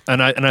weekend,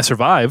 and I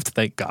survived.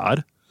 Thank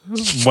God.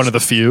 One of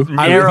the few.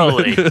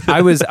 narrowly.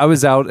 I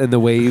was out in the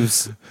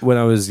waves when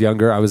I was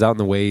younger. I was out in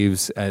the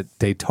waves at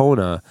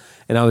Daytona,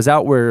 and I was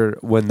out where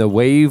when the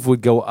wave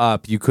would go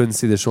up, you couldn't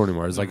see the shore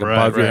anymore. It was like Right,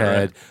 above your right,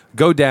 head. right.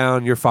 Go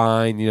down, you're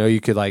fine. You know, you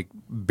could like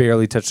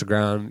barely touch the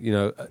ground. You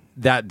know,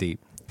 that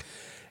deep.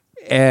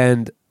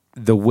 And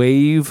the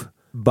wave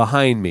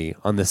behind me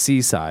on the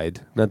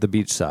seaside, not the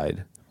beach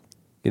side,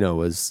 you know,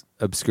 was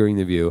obscuring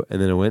the view.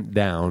 And then it went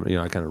down. You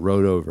know, I kind of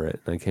rode over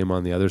it, and I came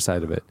on the other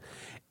side of it.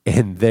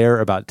 And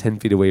there, about 10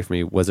 feet away from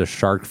me, was a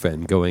shark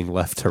fin going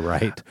left to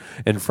right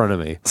in front of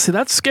me. See,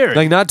 that's scary.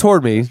 Like, not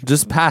toward me,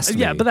 just past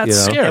me. Yeah, but that's you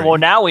know? scary. And well,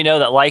 now we know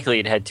that likely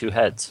it had two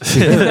heads.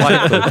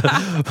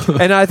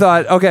 And I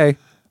thought, okay,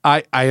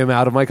 I am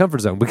out of my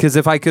comfort zone. Because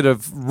if I could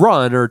have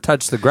run or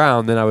touched the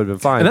ground, then I would have been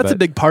fine. and that's but a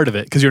big part of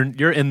it because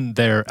you're in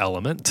their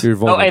element. You're Oh,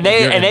 vulnerable. and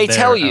You're they in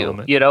tell their you,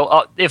 element. you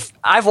know, if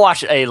I've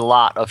watched a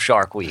lot of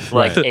Shark Week,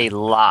 like Right. a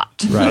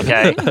lot, Right.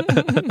 okay,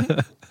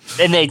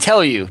 and they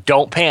tell you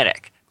don't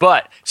panic,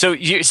 but so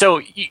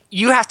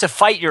you have to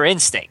fight your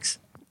instincts,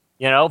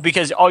 you know,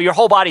 because your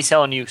whole body's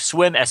telling you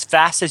swim as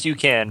fast as you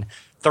can,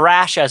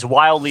 thrash as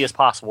wildly as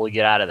possible to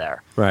get out of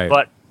there. Right.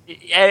 But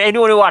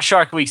anyone who watched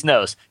Shark Week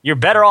knows you're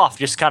better off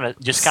just kind of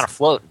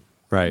floating.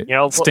 Right. You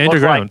know, Stand your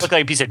ground. look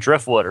like a piece of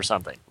driftwood or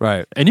something.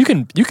 Right. And you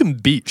can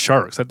beat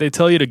sharks. Like they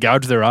tell you to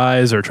gouge their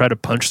eyes or try to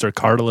punch their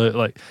cartilage.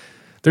 Like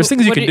there's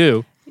things you what can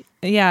do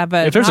do. Yeah,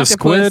 but If there's a an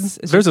squid, octopus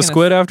if is there's a just gonna-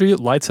 squid after you,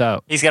 lights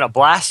out. He's gonna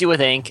blast you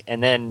with ink,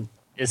 and then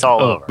it's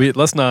all over.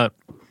 Let's not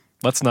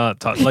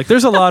talk. Like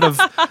there's a lot of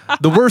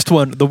the worst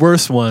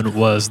one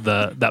was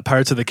that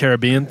Pirates of the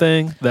Caribbean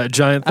thing, that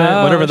giant thing,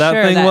 Oh, whatever that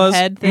sure, thing that was.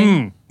 head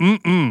thing.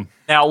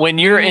 Now, when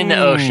you're in the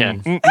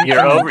ocean,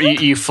 you're over.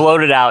 You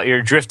floated out.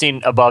 You're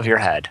drifting above your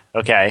head.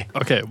 Okay.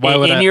 Okay, why in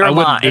would in your I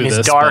wouldn't mind, do and it's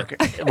this, dark,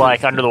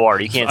 like under the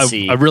water. You can't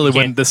see. I really You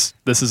wouldn't. can't-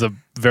 This is a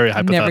very Never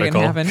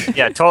hypothetical. gonna happen.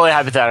 Yeah, totally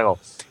hypothetical.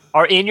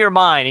 Are in your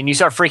mind, and you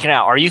start freaking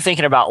out. Are you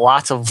thinking about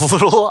lots of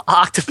little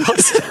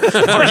octopus, or are you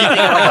thinking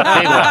about a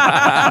big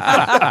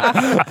one?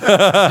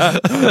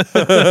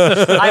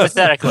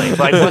 Hypothetically,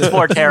 like what's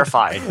more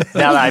terrifying?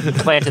 Now that I've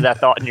planted that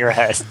thought in your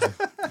head,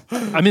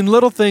 I mean,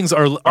 little things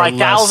are like less-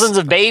 thousands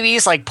of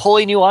babies, like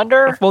pulling you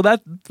under. Well,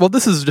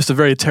 this is just a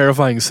very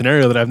terrifying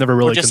scenario that I've never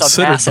really just a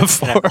considered massive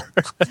before.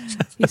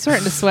 He's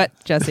starting to sweat,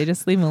 Jesse.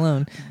 Just leave him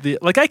alone.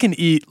 Like I can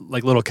eat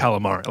like little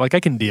calamari. Like I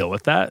can deal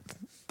with that.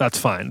 That's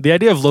fine. The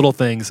idea of little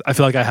things, I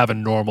feel like I have a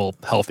normal,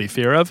 healthy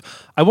fear of.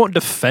 I won't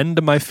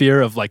defend my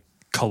fear of like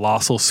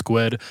colossal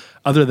squid,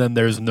 other than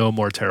there's no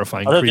more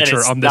terrifying Other than creature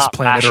it's on this not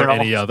planet or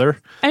fashionable. any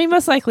other. I mean,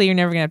 most likely you're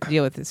never gonna have to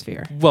deal with his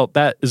fear. Well,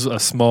 that is a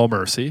small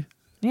mercy.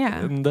 Yeah,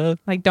 And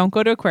like don't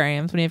go to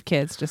aquariums when you have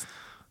kids. Just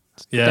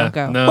yeah, Don't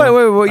go. no. Wait.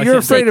 I You're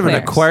can't- afraid of an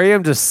Claire's.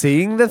 aquarium just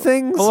seeing the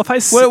things? Well, if I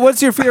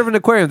What's your fear of an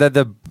aquarium? That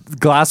the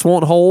glass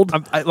won't hold?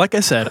 like I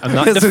said, I'm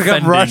not It's gonna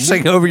defending. come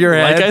rushing over your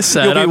head. Like I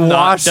said, You'll be I'm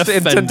not washed in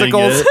defending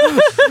tentacles.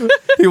 it.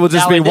 He will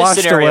just Now, be in this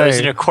washed scenario, is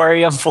an away.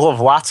 aquarium full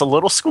of lots of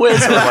little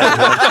squids, or like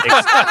one big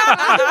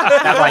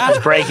that like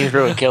is breaking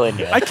through and killing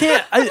you? I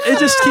can't. It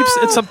just keeps.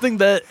 It's something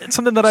that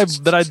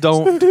I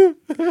don't.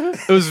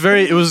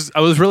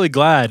 I was really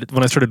glad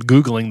when I started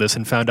Googling this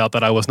and found out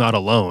that I was not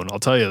alone. I'll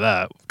tell you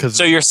that. Because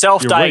So you're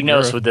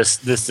self-diagnosed you're-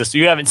 with this.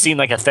 You haven't seen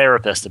like a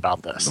therapist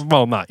about this.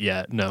 well, not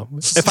yet. No.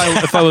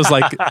 If I was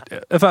like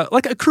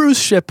a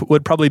cruise ship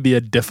would probably be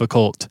a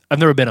difficult. I've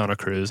never been on a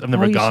cruise. I've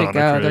never oh, you gone should on go.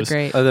 a They're cruise.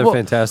 great. Oh, they're Well-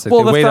 fantastic.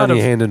 well, they the wait thought on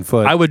you of- hand and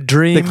foot. I would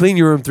dream. They clean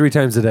your room 3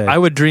 times a day. I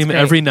would dream great.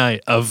 every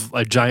night of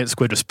a giant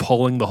squid just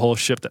pulling the whole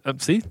ship.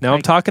 See, now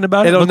I'm talking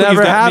about it. It'll Look what you've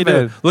never got me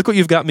happen. doing. Look what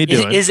you've got me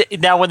doing. Is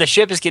it now when the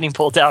ship is getting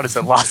pulled out? Is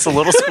it lots of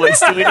little squids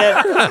doing it,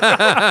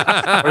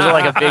 or is it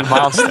like a big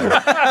monster?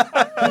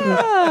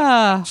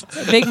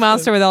 Big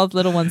monster with all the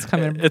little ones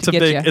coming It's to a get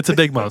big. you. It's a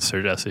big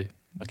monster, Jesse.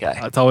 Okay.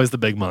 It's always the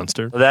big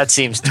monster. Well, that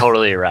seems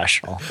totally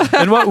irrational.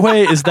 In what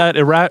way is that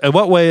in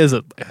what way is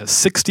it a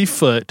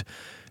 60-foot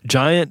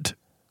giant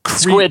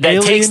Squid that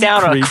alien takes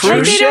down a creature?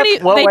 cruise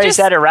ship? What way is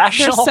that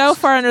irrational? They're so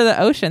far under the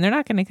ocean. They're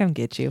not going to come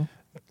get you.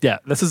 Yeah,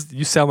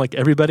 you sound like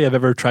everybody I've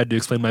ever tried to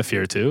explain my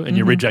fear to, and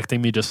you're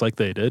rejecting me just like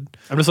they did.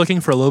 I'm just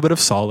looking for a little bit of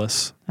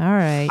solace. All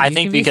right. I you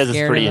think can be because it's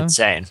scared pretty of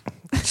them. insane.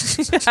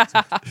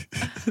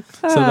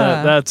 So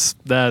that's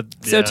that.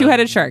 So yeah,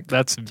 two-headed shark.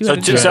 That's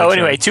So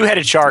anyway,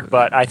 two-headed shark,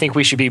 but I think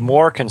we should be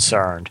more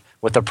concerned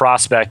with the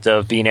prospect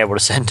of being able to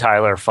send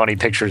Tyler funny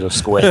pictures of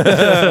squid.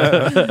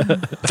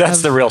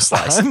 That's the real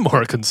slice. I'm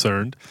more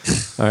concerned.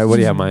 All right, what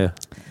do you have, Maya?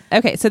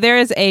 Okay, so there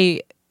is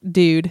a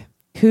dude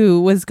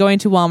who was going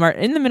to Walmart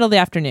in the middle of the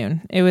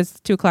afternoon. It was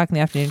 2:00 in the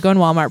afternoon. Going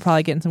to Walmart,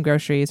 probably getting some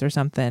groceries or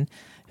something.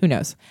 Who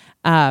knows?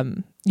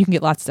 You can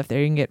get lots of stuff there.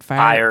 You can get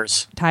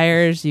tires.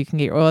 You can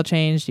get your oil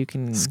changed. You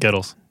can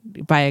Skittles.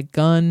 buy a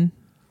gun.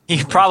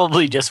 He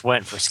probably just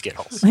went for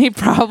Skittles. He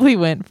probably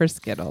went for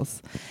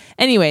Skittles.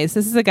 Anyways,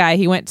 this is a guy.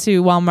 He went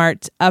to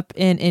Walmart up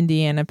in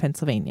Indiana,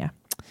 Pennsylvania.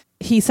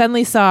 He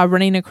suddenly saw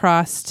running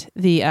across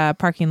the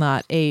parking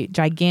lot a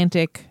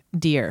gigantic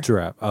deer.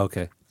 Giraffe. Oh,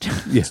 okay.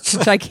 Yeah.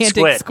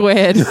 Gigantic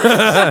squid.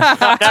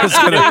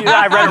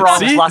 I read it wrong.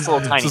 There's lots of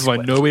little tiny This is why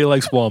squids. nobody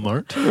likes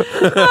Walmart.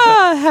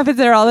 Happens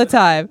there all the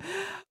time.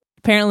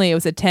 Apparently, it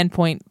was a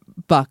 10-point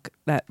buck.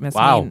 That must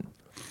Wow. mean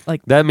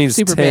like That means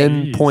super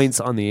 10 big. points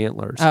on the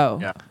antlers. Oh,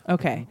 Yeah.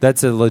 okay.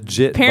 That's a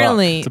legit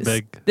Apparently, It's a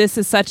big- this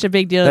is such a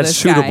big deal buck.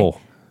 That's to this shootable. guy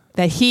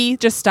that he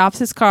just stops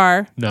his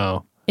car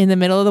No. in the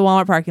middle of the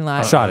Walmart parking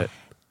lot, Shot it.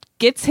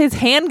 gets his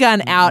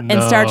handgun out, and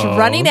No. starts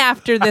running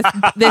after this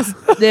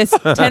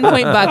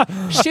 10-point buck,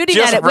 shooting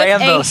Just at it with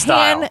Rambo a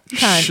style.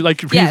 handgun.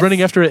 Like Yes. he's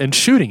running after it and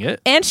shooting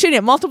it. and shooting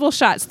it, multiple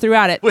shots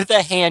throughout it. With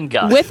a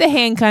handgun. With a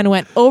handgun,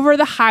 went over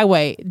the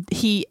highway.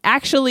 He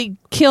actually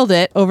killed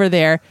it over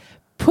there,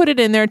 put it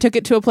in there, and took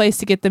it to a place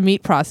to get the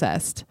meat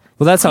processed.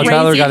 Well, that's how Crazy.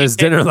 Tyler got his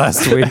dinner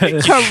last week.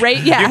 Great,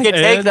 You yeah. can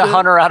take the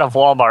hunter out of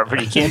Walmart, but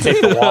you can't take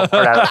the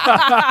Walmart out of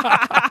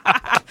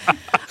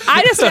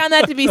I just found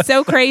that to be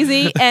so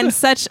crazy and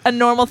such a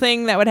normal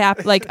thing that would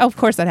happen. Like, of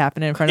course, that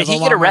happened in front Did of a he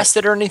get Walmart.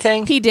 arrested or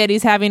anything? He did.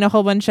 He's having a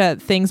whole bunch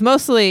of things,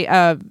 mostly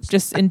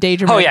just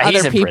endangerment Oh, yeah, of he's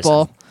other in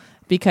people. prison.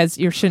 Because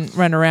you shouldn't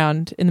run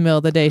around in the middle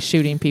of the day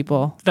shooting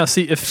people. Now,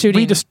 see, if we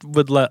Shooting. just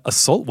would let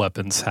assault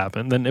weapons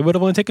happen, then it would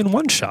have only taken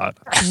one shot.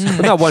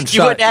 Well, not one You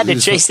shot. wouldn't have had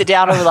to chase it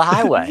down over the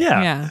highway.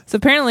 Yeah. So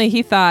apparently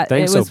he thought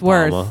Thanks, it was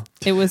Obama.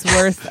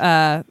 worth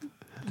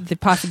the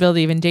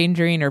possibility of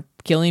endangering or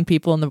killing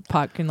people in the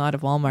parking lot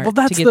of Walmart Well,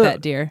 that's to get that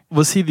deer.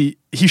 Was he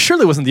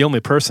surely wasn't the only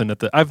person at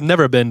the. I've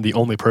never been the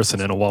only person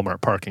in a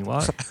Walmart parking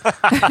lot.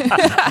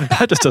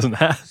 That just doesn't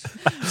happen.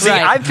 See,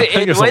 Right. the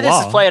there's way a this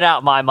law. is playing out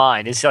in my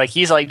mind is like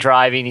he's like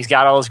driving, he's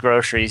got all his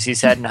groceries,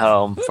 he's heading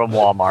home from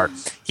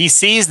Walmart. He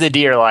sees the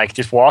deer like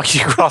just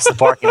walking across the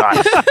parking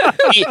lot.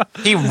 He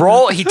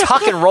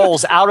tuck and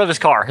rolls out of his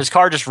car. His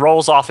car just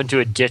rolls off into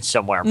a ditch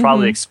somewhere, and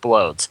probably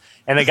explodes.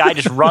 And the guy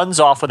just runs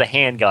off with a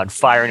handgun,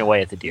 firing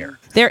away at the deer.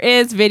 There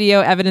is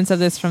video evidence of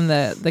this from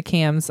the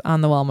cams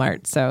on the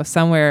Walmart. So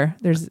somewhere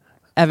there's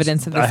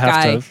evidence of this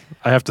guy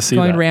I have to see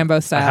going that. Rambo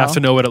style. I have to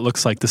know what it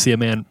looks like to see a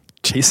man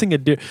chasing a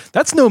deer.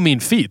 That's no mean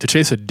feat to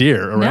chase a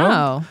deer around.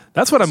 No.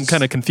 That's what I'm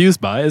kind of confused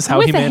by is how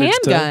with he a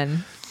managed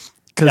handgun.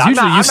 Because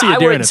usually you see a I deer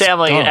and wouldn't it's say I'm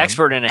like an gone.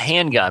 expert in a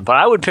handgun, but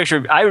I would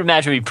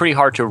imagine it'd be pretty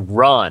hard to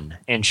run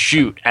and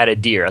shoot at a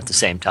deer at the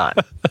same time.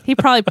 He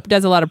probably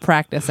does a lot of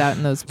practice out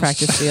in those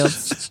practice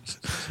fields.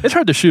 It's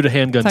hard to shoot a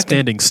handgun Tucking.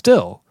 standing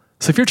still.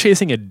 So if you're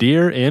chasing a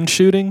deer and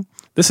shooting,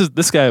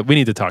 this guy. We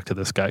need to talk to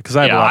this guy because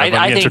I have a lot of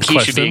I unanswered think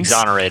he should be questions.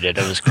 exonerated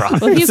of his crime.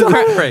 Well, he's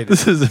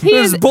This is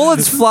There's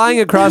bullets flying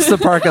across the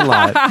parking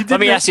lot. Let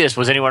me ask you this: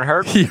 was anyone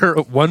hurt? he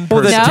hurt one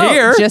Well, the person. no,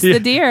 deer? just the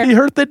deer. He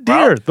hurt the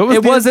deer. What was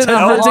It the wasn't a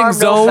intent? No hunting harm, no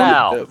zone.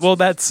 foul. Well,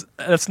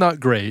 that's not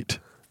great.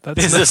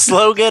 That's Is the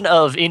slogan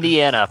of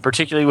Indiana,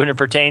 particularly when it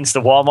pertains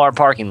to Walmart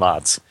parking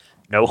lots.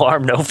 No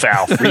harm, no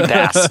foul. Free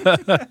pass.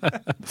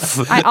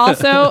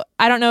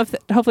 I don't know if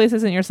hopefully this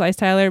isn't your slice,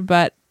 Tyler,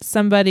 but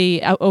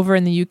somebody out over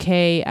in the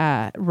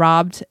UK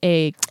robbed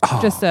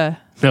just a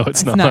no,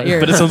 it's not. not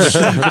yours. But it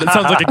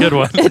sounds like a good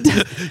one.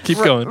 Keep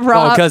going. Oh,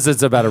 robbed. because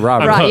it's about a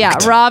robbery.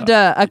 Robbed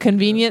a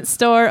convenience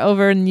store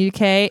over in the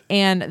UK,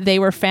 and they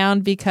were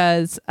found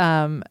because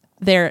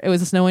it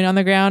was snowing on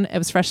the ground. It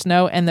was fresh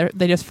snow, and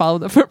they just followed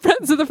the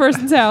footprints of the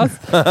person's house.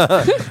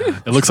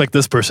 It looks like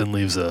this person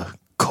leaves a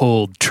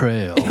cold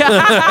trail.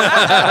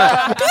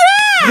 Yeah,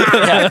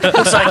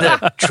 looks like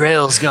the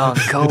trail's gone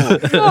cold.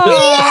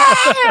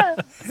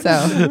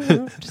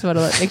 So just want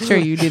to make sure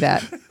you do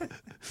that.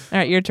 All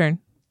right, your turn.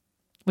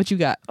 What you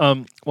got?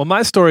 Well,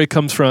 my story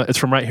it's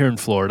from right here in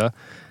Florida.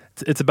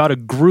 It's about a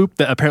group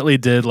that apparently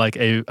did like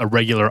a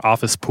regular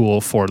office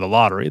pool for the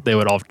lottery. They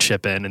would all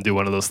chip in and do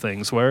one of those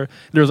things where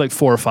there was like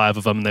 4 or 5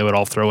 of them. And they would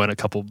all throw in a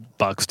couple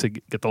bucks to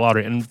get the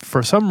lottery. And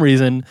for some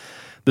reason,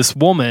 this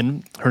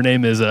woman, her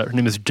name is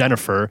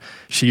Jennifer.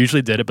 She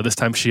usually did it, but this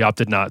time she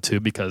opted not to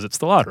because it's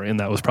the lottery, and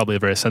that was probably a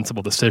very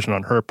sensible decision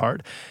on her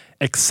part.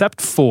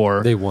 except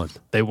for They won.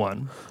 they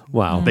won.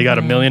 Wow. They got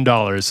 $1 million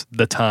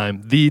the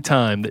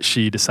time that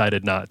she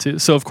decided not to.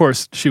 So, of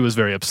course, she was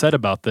very upset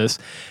about this.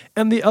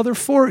 And the other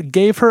 4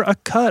 gave her a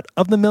cut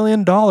of the $1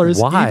 million,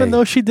 Why? even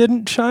though she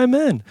didn't chime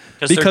in.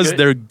 'Cause they're Because good.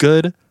 they're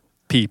good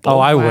people. Oh,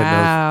 I wouldn't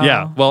have. Wow.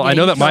 Yeah, well, I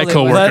know you that my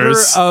totally would. Letter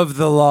coworkers. of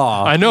the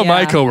law. I know my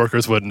Yeah.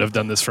 coworkers wouldn't have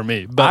done this for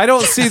me, but I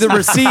don't see the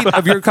receipt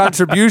of your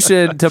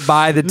contribution to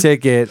buy the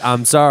ticket.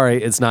 I'm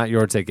sorry, it's not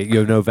your ticket. You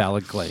have no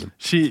valid claim.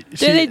 she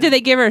Did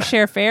they give her a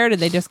share fare? Did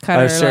they just cut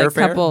A her share like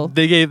fare? couple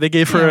they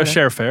gave her Yeah. a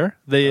share fare.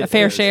 a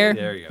fair share?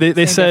 They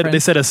Same said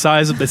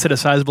difference. a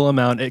sizable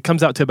amount. It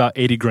comes out to about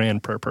 80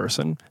 grand per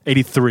person.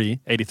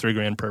 83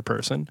 grand per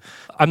person.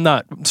 I'm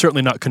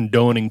certainly not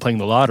condoning playing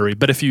the lottery,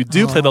 but if you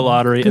do play the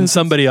lottery and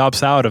somebody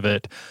opts out of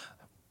it,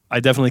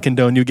 I definitely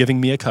condone you giving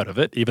me a cut of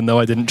it, even though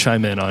I didn't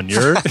chime in on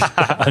your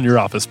on your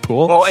office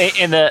pool. Well,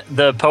 in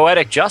the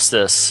poetic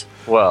justice,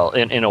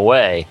 in a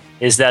way,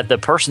 is that the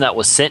person that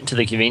was sent to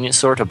the convenience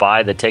store to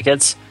buy the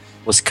tickets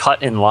was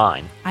cut in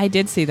line. I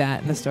did see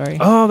that in the story.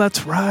 Oh,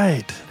 that's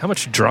right. How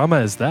much drama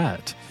is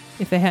that?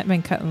 If they hadn't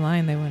been cut in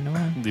line, they wouldn't have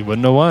won. You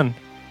wouldn't have won.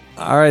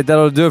 All right,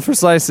 that'll do it for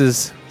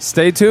Slices.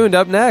 Stay tuned.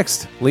 Up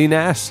next, Lee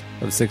Nash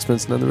of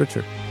Sixpence None the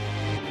Richer.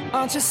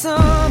 Aren't you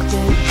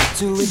something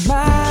to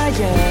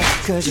admire?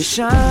 'Cause you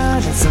shine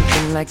at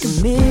something like a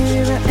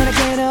mirror, and I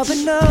can't help but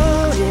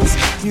notice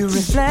you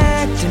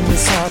reflect in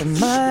this heart of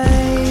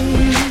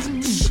mine.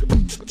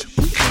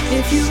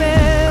 If you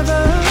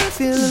ever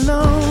feel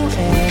alone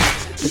and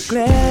the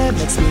glare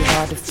makes me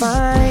hard to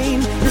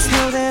find, just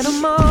know that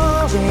I'm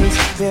always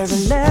very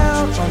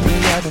loud on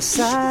the other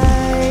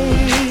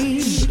side.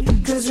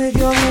 'Cause with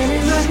your hand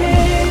in my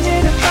hand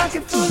and a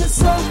pocket full of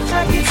soap,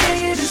 I can tell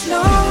you there's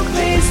no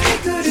place we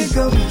couldn't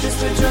go. Just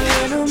put your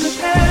hand on the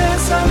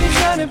past, I'll be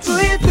trying to pull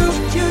you through.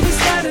 You just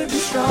gotta be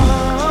strong.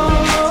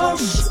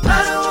 I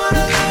don't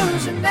wanna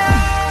lose you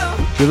now.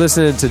 You're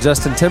listening to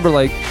Justin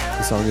Timberlake.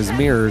 The song is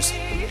Mirrors,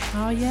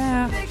 Oh,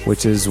 yeah.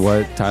 which is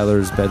what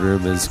Tyler's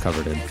bedroom is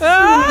covered in.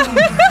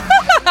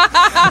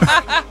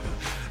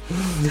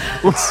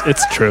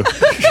 It's true.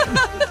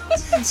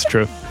 It's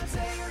true.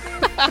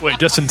 Wait,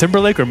 Justin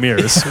Timberlake or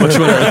Mirrors? Which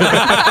one?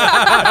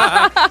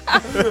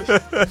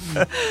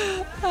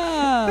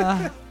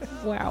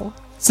 Wow.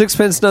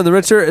 Sixpence None the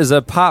Richer is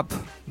a pop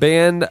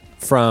band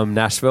from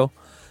Nashville.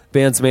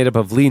 Band's made up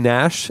of Lee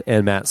Nash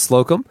and Matt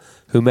Slocum,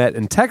 who met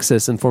in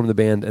Texas and formed the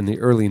band in the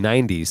early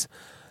 90s.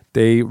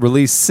 They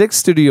released 6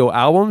 studio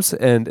albums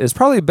and is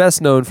probably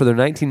best known for their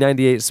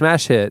 1998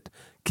 smash hit,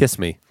 Kiss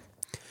Me.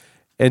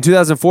 In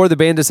 2004, the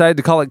band decided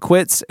to call it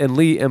quits, and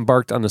Lee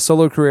embarked on a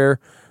solo career,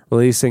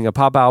 releasing a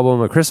pop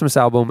album, a Christmas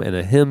album, and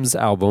a hymns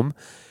album.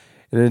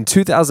 And in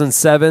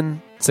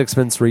 2007,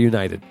 Sixpence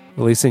reunited,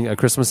 releasing a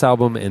Christmas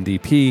album and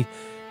EP.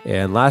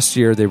 And last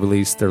year, they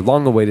released their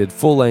long-awaited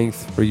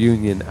full-length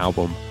reunion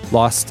album,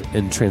 Lost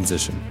in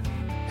Transition.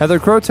 Heather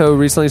Croteau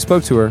recently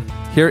spoke to her.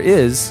 Here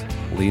is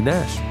Lee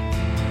Nash.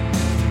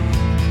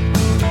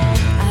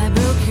 I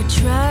broke your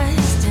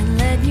trust and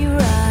let you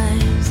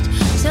rust.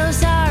 So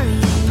sorry,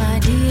 my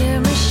dear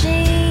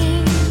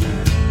machine.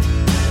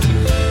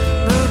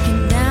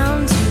 Broken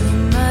down to a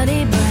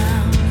muddy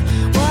brown.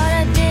 What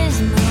a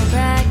dismal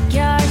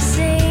backyard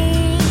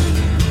scene.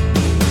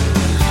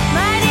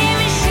 My dear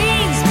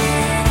machine's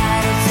been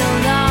idle so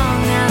long.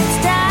 Now it's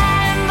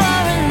time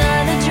for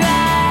another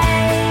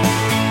drive.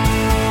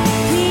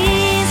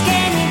 Please,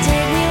 can you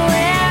take me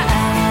where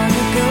I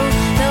wanna go?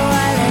 Though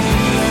I let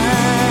you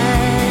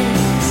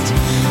rust,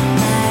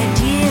 my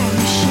dear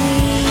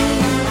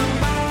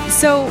machine.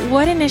 So,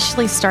 what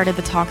initially started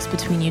the talks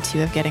between you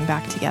two of getting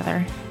back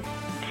together?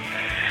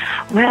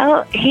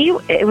 Well,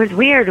 it was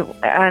weird.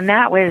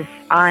 Matt was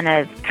on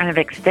a kind of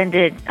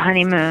extended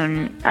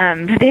honeymoon.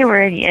 They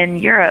were in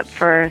Europe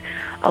for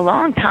a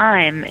long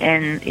time,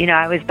 and,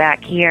 I was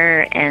back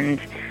here, and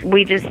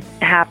we just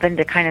happened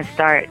to kind of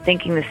start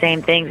thinking the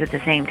same things at the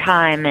same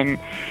time, and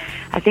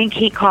I think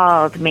he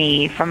called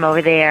me from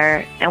over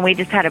there, and we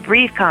just had a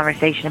brief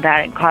conversation about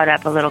it and caught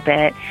up a little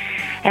bit,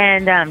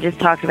 and just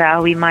talked about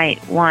how we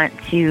might want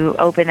to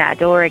open that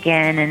door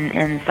again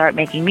and start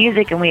making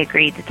music, and we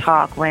agreed to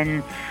talk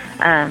when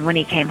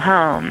he came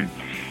home.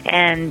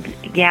 And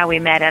yeah, we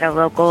met at a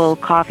local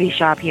coffee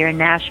shop here in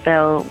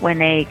Nashville when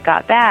they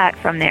got back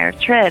from their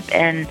trip,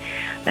 and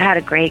we had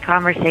a great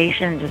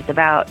conversation just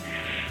about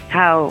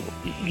how,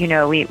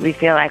 we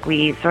feel like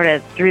we sort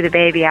of threw the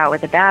baby out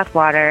with the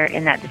bathwater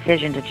in that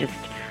decision to just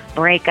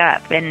break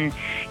up, and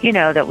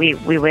that we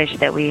wish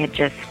that we had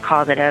just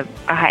called it a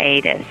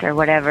hiatus or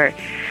whatever,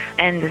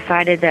 and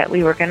decided that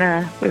we were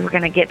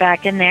gonna get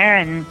back in there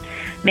and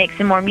make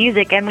some more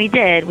music. And we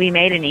did. We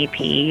made an EP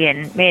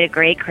and made a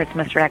great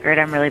Christmas record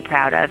I'm really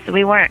proud of. So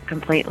we weren't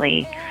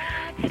completely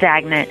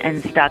stagnant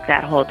and stuck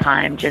that whole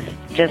time, just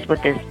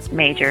with this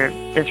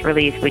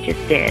release we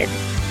just did.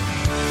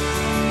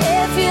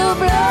 If you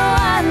blow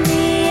on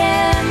the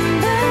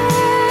ember,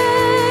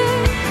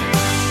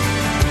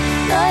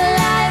 the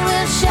light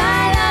will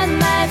shine on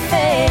my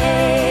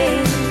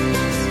face.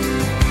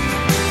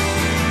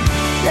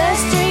 The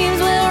streams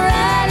will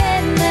run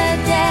in the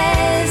day.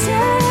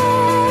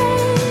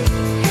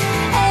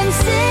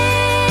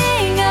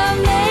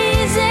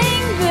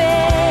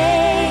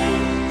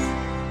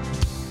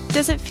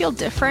 Does it feel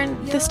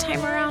different this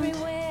time around?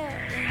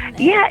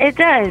 Yeah, it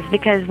does,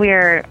 because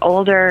we're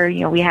older.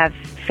 We have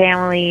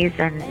families,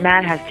 and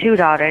Matt has 2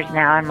 daughters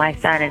now, and my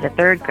son is a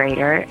 3rd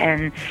grader.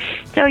 And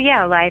so,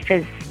 yeah, life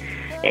is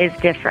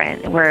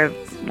different. We're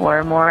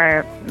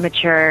more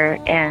mature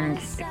and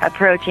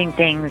approaching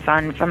things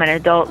from an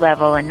adult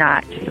level, and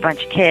not just a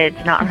bunch of kids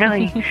not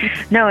really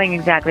knowing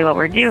exactly what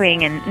we're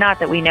doing. And not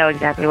that we know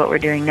exactly what we're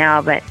doing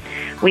now, but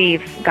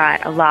we've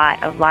got a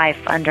lot of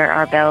life under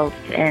our belts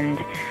and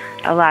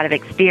a lot of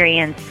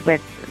experience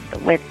with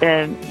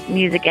the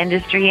music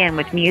industry and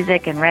with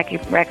music and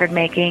record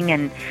making.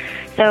 And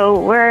so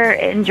we're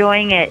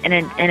enjoying it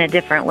in a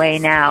different way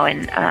now.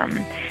 And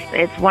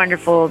it's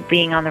wonderful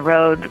being on the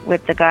road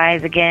with the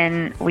guys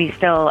again. We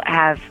still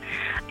have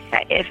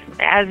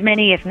as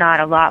many, if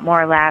not a lot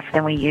more laughs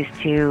than we used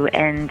to.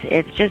 And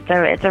it's just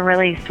it's a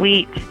really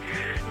sweet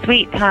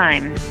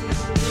time.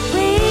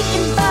 We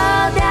can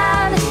fall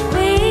down,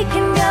 we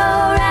can go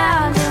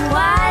round and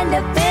wind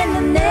up in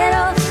the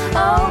middle.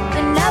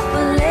 Open up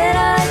a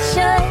little, it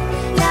should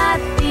not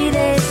be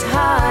this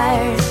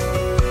hard.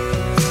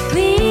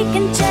 We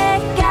can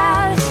check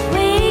out,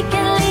 we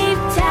can leave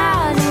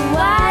town and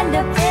wind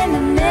up in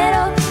the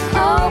middle.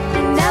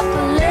 Open up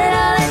a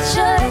little, it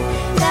should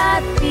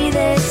not be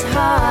this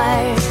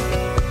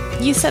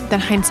hard. You said that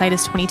hindsight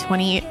is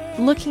 20/20.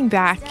 Looking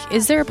back,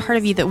 is there a part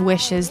of you that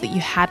wishes that you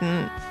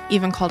hadn't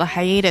even called a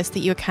hiatus, that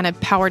you had kind of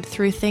powered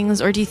through things?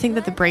 Or do you think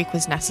that the break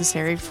was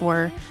necessary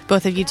for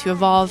both of you to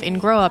evolve and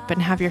grow up and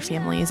have your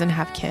families and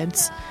have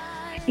kids?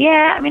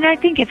 Yeah, I mean, I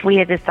think if we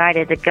had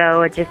decided to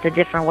go just a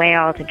different way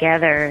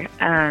altogether,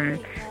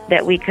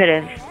 that we could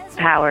have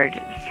powered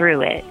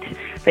through it.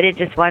 But it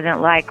just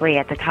wasn't likely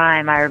at the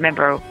time. I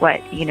remember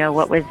what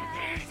was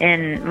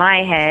in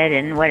my head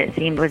and what it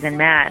seemed was in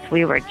Matt's.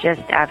 We were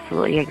just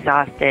absolutely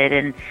exhausted,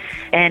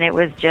 and it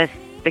was just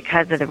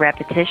because of the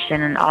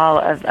repetition and all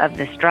of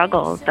the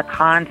struggles, the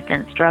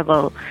constant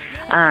struggle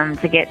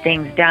to get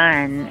things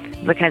done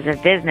because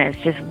of business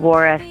just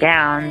wore us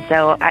down.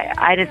 So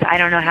I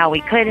don't know how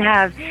we could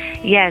have.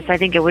 Yes, I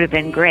think it would have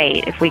been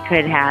great if we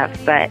could have,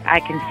 but I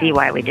can see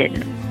why we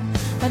didn't.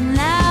 But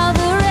now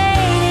the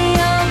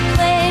radio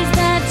plays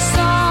that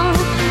song.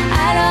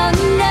 I don't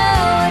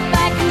know if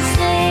I can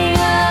sing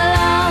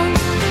along.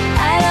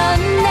 I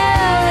don't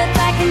know if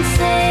I can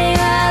sing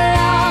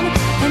along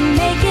and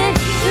make it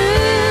through.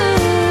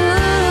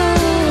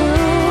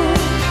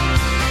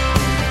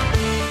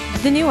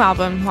 The new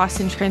album, Lost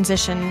in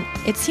Transition,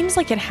 it seems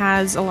like it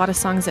has a lot of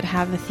songs that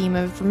have the theme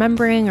of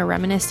remembering or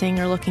reminiscing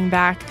or looking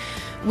back.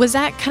 Was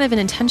that kind of an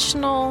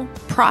intentional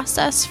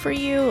process for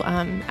you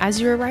as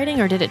you were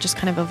writing, or did it just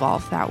kind of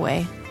evolve that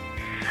way?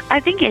 I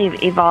think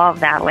it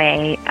evolved that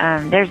way.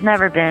 There's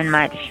never been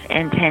much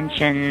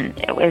intention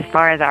as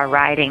far as our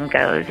writing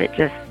goes. It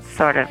just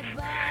sort of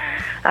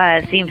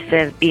seems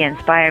to be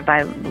inspired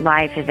by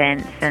life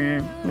events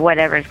and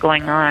whatever's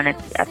going on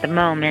at the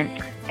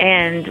moment.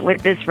 And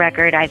with this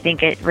record, I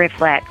think it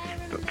reflects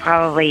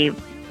probably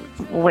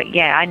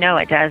I know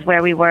it does,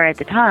 where we were at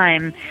the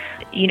time.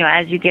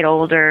 As you get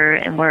older,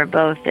 and we're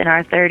both in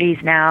our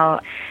 30s now,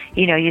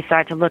 you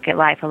start to look at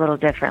life a little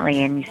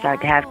differently, and you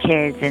start to have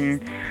kids, and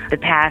the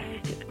past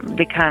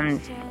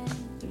becomes,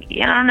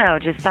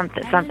 just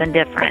something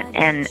different.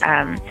 And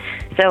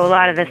so a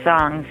lot of the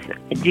songs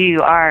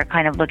are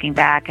kind of looking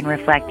back and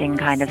reflecting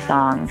kind of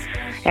songs.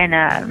 And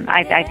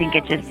I think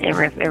it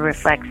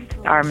reflects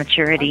our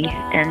maturity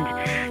and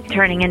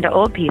turning into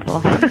old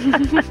people.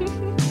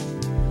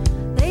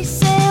 They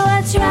say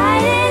what's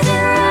right isn't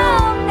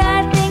wrong.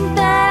 I think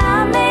that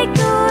I'll make a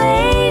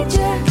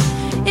wager.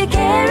 You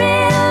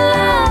carry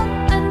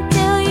along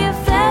until you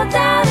felt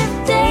out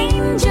of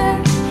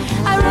danger.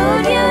 I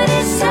wrote you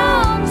this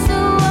song, so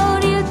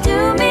won't you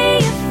do me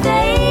a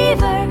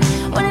favor?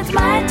 When it's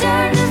my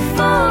turn to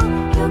fall,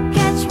 you'll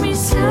catch me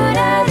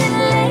sooner than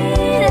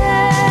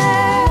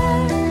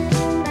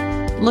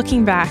later.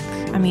 Looking back,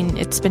 I mean,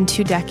 it's been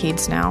 2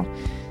 decades now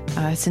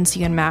since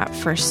you and Matt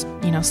first,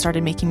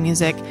 started making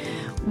music.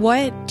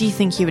 What do you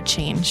think you would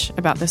change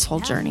about this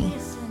whole journey?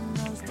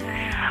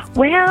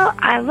 Well,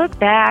 I look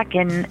back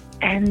and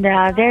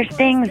there's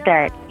things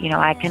that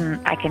I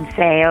can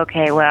say,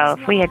 okay, well,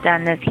 if we had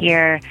done this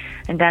here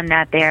and done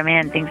that there,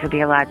 man, things would be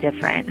a lot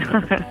different.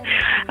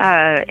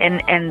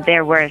 And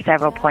there were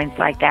several points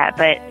like that.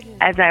 But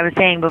as I was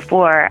saying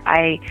before,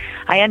 I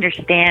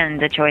understand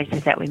the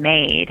choices that we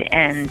made,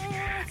 and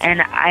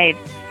I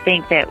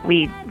think that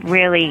we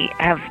really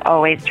have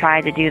always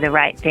tried to do the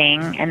right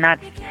thing, and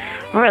that's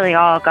really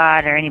all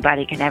God or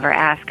anybody can ever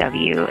ask of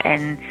you.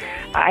 And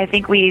I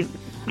think we,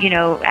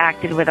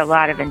 acted with a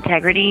lot of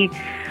integrity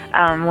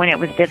when it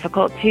was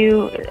difficult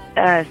to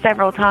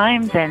several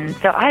times. And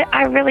so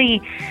I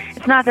really,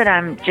 it's not that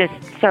I'm just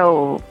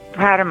so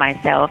proud of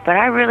myself, but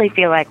I really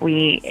feel like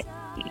we,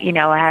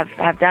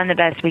 have done the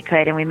best we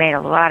could, and we made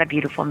a lot of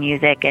beautiful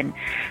music. And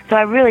so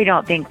I really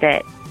don't think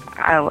that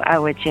I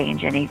would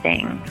change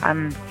anything.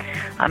 I'm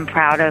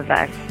proud of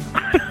us.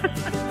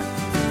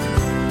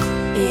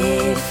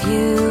 If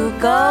you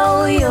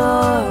go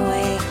your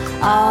way,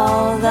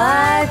 all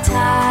the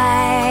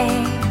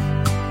time.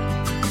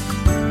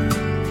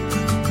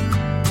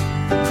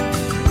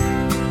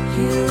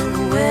 You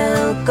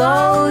will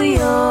go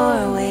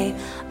your way,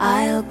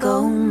 I'll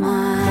go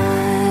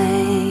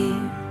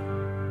mine.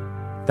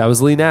 That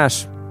was Lee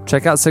Nash.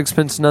 Check out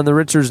Sixpence None the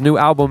Richer's new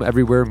album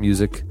everywhere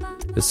music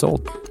is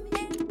sold.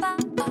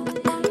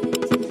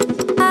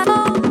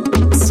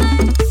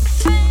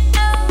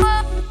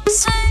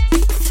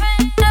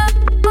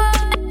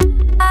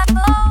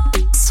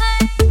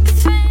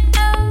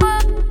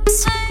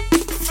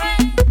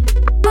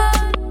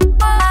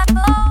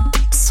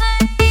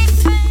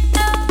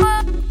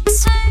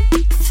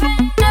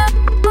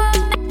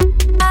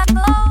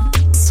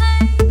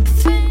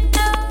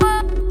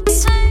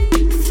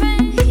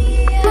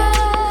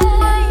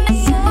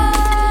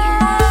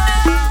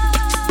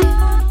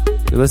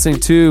 Listening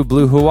to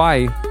Blue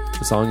Hawaii.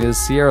 The song is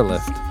Sierra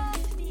Lift.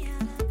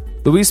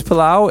 Luis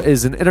Palau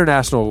is an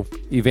international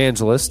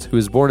evangelist who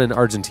was born in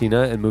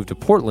Argentina and moved to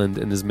Portland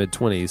in his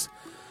mid-20s.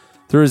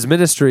 Through his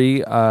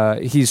ministry,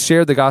 he's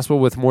shared the gospel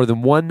with more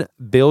than 1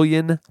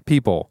 billion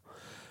people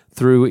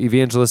through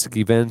evangelistic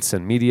events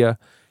and media.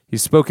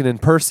 He's spoken in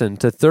person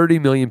to 30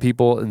 million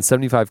people in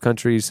 75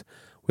 countries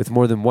with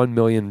more than 1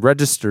 million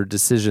registered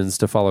decisions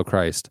to follow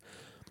Christ.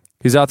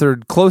 He's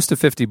authored close to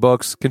 50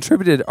 books,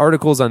 contributed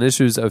articles on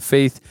issues of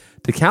faith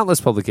to countless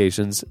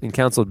publications, and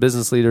counseled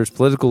business leaders,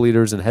 political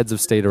leaders, and heads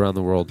of state around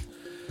the world.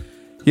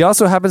 He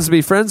also happens to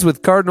be friends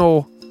with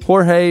Cardinal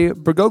Jorge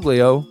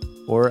Bergoglio,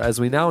 or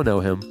as we now know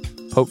him,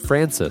 Pope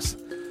Francis.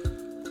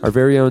 Our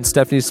very own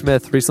Stephanie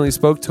Smith recently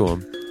spoke to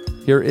him.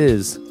 Here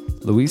is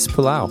Luis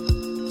Palau.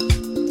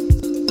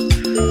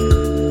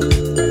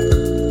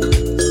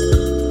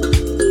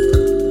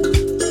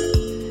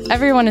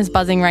 Everyone is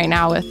buzzing right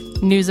now with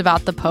news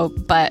about the Pope,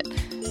 but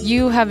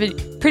you have a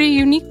pretty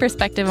unique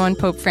perspective on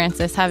Pope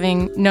Francis,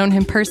 having known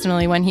him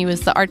personally when he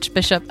was the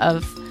Archbishop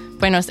of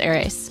Buenos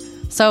Aires.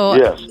 So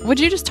yes. Would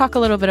you just talk a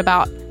little bit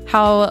about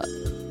how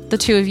the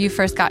two of you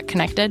first got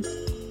connected?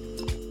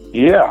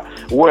 Yeah,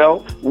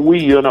 well,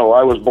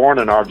 I was born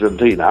in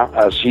Argentina,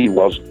 as he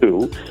was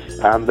too,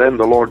 and then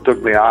the Lord took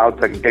me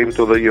out and came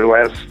to the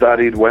U.S.,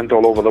 studied, went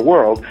all over the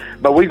world,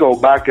 but we go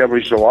back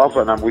every so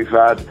often, and we've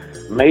had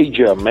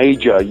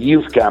major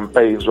youth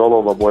campaigns all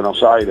over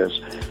Buenos Aires.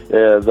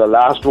 The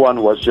last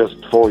one was just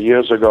 4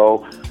 years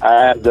ago,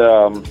 and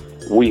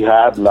we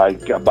had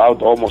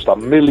about almost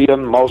 1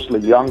 million, mostly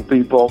young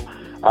people.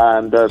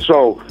 And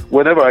so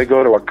whenever I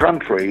go to a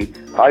country,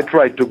 I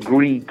try to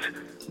greet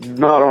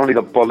not only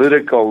the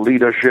political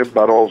leadership,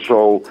 but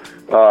also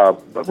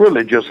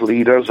religious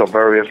leaders of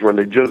various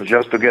religions,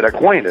 just to get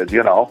acquainted,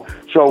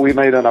 So we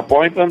made an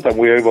appointment, and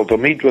we were able to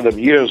meet with them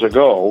years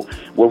ago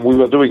when we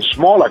were doing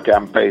smaller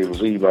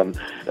campaigns even.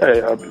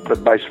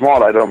 But by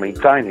small, I don't mean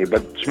tiny,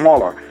 but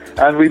smaller.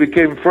 And we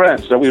became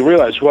friends, and we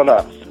realized what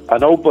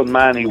an open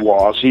man he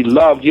was. He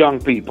loved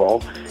young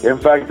people. In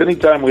fact,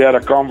 anytime we had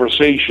a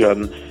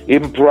conversation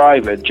in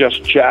private,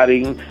 just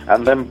chatting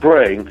and then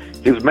praying,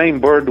 his main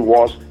burden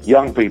was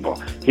young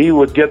people. He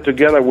would get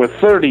together with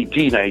 30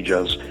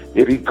 teenagers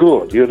if he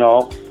could,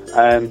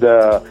 and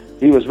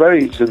he was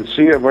very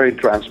sincere, very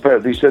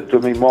transparent. He said to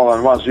me more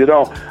than once,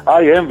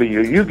 I envy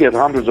you. You get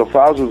hundreds of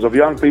thousands of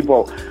young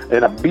people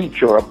in a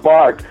beach or a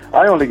park.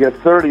 I only get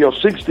 30 or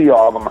 60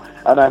 of them,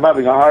 and I'm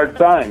having a hard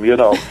time,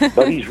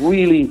 But he's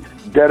really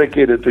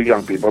dedicated to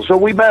young people. So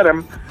we met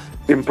him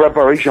in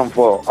preparation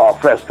for our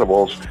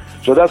festivals.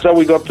 So that's how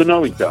we got to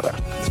know each other.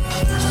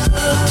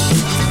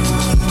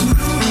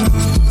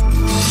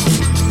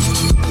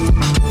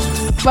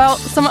 Well,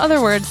 some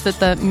other words that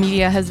the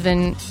media has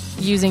been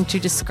using to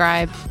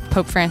describe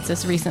Pope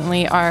Francis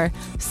recently are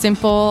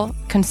simple,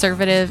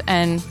 conservative,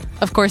 and,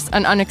 of course,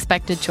 an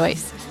unexpected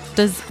choice.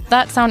 Does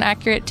that sound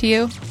accurate to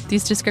you,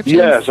 these descriptions?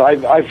 Yes,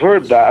 I've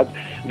heard that.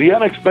 The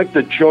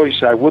unexpected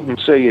choice, I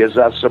wouldn't say is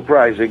as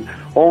surprising,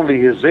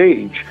 only his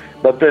age,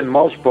 but then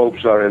most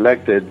popes are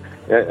elected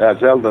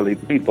as elderly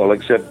people,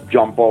 except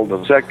John Paul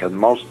II.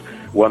 Most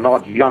were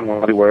not young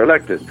when they were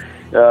elected.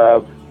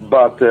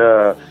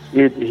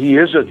 He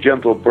is a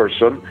gentle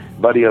person,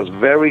 but he has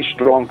very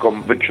strong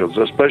convictions,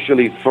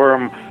 especially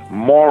firm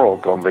moral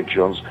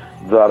convictions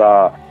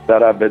that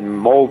have been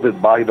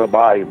molded by the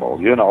Bible,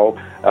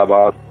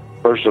 about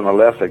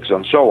personal ethics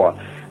and so on.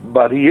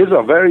 But he is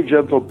a very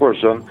gentle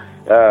person,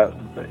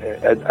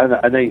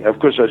 and he, of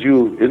course, as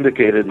you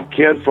indicated, he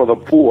cared for the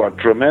poor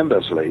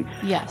tremendously.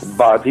 Yes.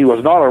 But he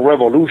was not a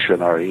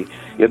revolutionary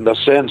in the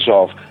sense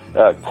of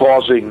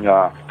causing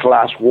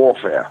class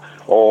warfare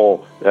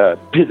or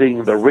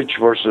pitting the rich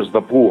versus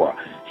the poor.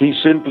 He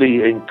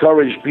simply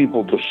encouraged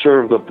people to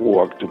serve the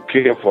poor, to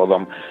care for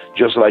them,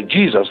 just like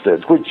Jesus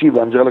did, which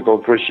evangelical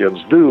Christians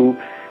do.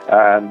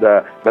 And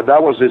but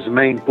that was his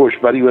main push.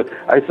 But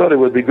I thought it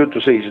would be good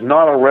to say he's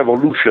not a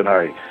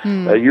revolutionary.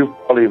 You've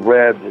probably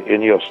read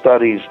in your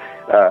studies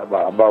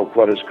about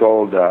what is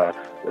called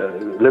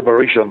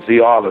liberation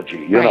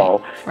theology, you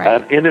know.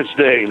 right. And in its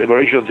day,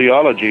 liberation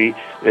theology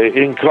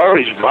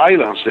encouraged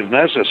violence if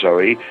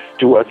necessary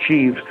to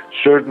achieve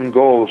certain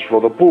goals for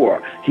the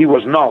poor. He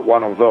was not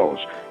one of those.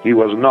 He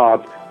was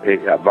not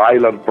a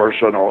violent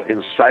person or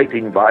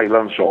inciting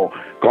violence or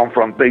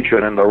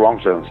confrontation in the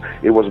wrong sense.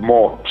 It was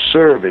more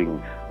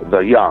serving the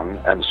young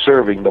and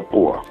serving the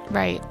poor.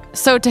 Right.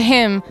 So to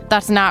him,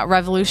 that's not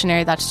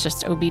revolutionary. That's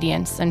just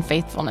obedience and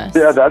faithfulness.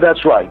 Yeah,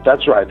 that's right.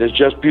 That's right. It's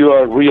just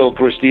pure, real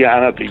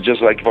Christianity,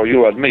 just like for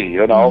you and me,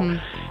 you know,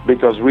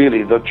 because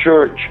really the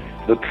church,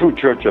 the true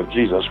church of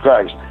Jesus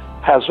Christ,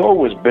 has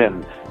always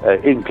been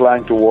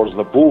inclined towards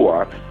the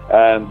poor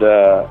and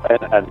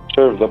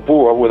serve the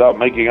poor without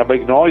making a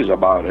big noise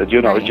about it.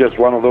 You know, It's just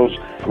one of those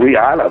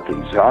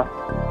realities, huh?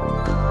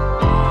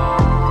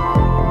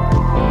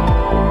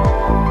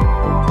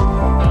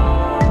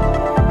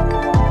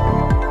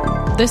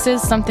 This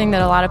is something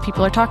that a lot of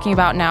people are talking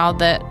about now,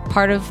 that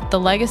part of the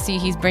legacy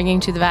he's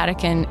bringing to the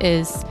Vatican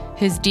is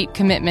his deep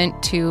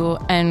commitment to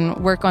and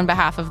work on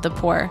behalf of the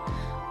poor.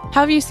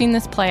 How have you seen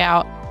this play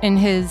out in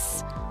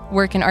his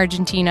work in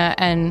Argentina,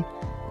 and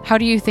how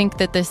do you think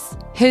that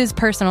his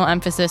personal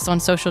emphasis on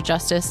social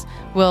justice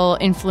will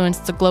influence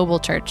the global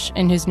church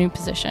in his new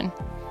position?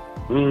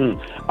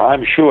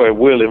 I'm sure it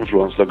will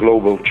influence the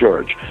global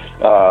church,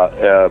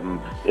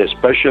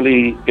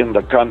 especially in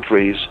the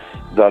countries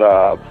that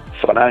are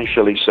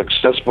financially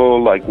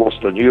successful, like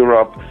Western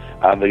Europe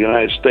and the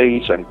United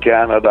States and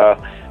Canada,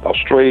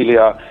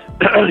 Australia,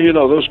 you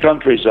know, those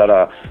countries that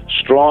are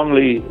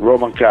strongly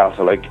Roman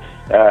Catholic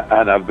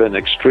and have been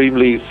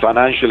extremely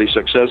financially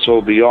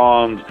successful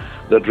beyond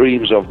the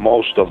dreams of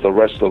most of the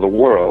rest of the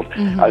world.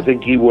 I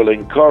think he will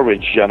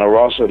encourage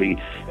generosity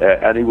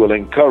and he will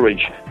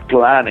encourage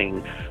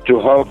planning to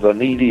help the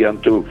needy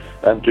and to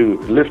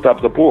lift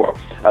up the poor.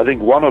 I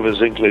think one of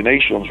his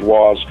inclinations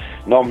was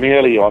not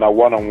merely on a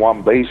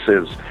one-on-one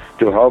basis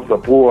to help the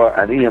poor,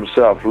 and he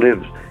himself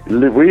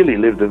really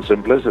lived in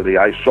simplicity.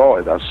 I saw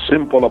it, a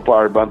simple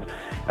apartment,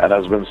 and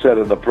as been said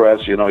in the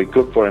press, you know, he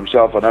cooked for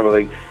himself and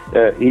everything.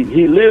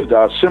 He lived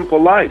a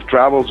simple life,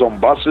 travels on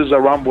buses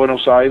around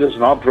Buenos Aires,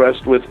 not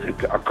dressed with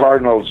a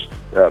cardinal's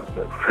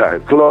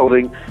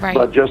clothing,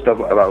 but just a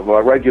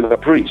regular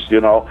priest,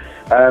 you know.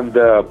 And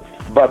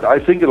but I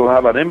think it'll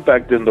have an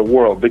impact in the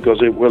world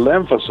because it will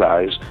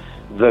emphasize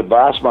the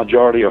vast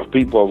majority of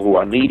people who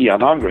are needy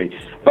and hungry.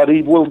 But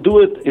he will do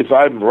it, if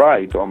I'm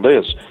right on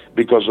this,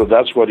 because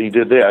that's what he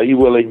did there. He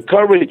will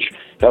encourage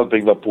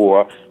helping the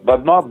poor,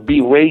 but not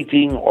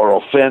berating or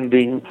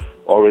offending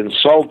or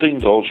insulting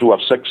those who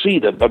have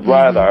succeeded, but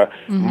rather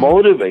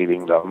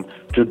motivating them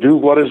to do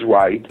what is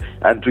right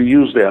and to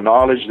use their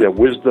knowledge, their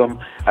wisdom,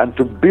 and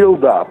to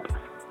build up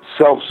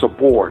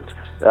self-support,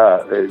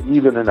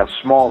 even in a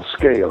small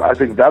scale. I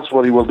think that's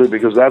what he will do,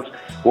 because that's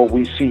what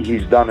we see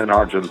he's done in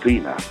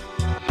Argentina.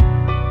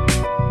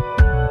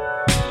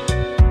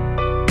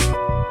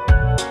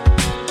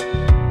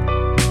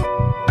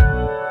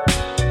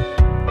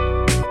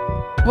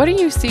 What do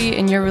you see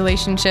in your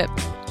relationship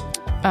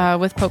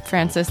with Pope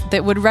Francis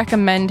that would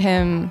recommend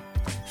him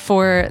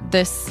for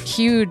this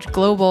huge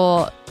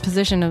global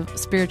position of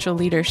spiritual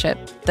leadership?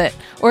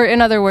 Or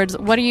in other words,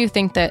 what do you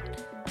think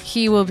that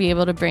he will be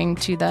able to bring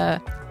to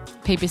the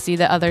papacy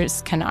that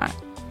others cannot?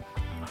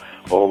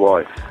 Oh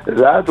boy,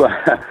 that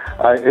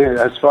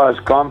as far as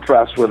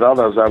contrast with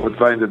others, I would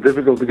find it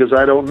difficult because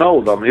I don't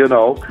know them, you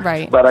know.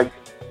 Right. But I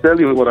tell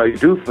you what I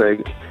do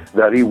think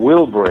that he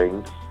will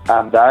bring,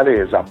 and that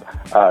is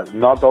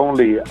not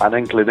only an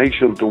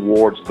inclination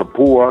towards the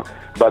poor,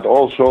 but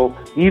also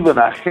even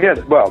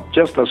ahead, well,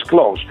 just as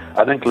close,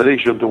 an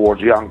inclination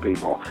towards young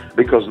people,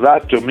 because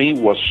that to me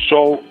was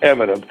so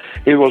evident.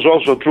 It was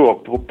also true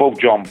of Pope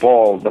John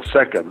Paul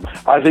II.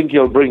 I think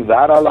he'll bring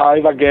that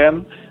alive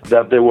again,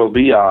 that there will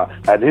be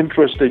an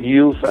interest in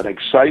youth, an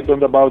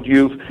excitement about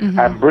youth,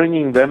 and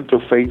bringing them to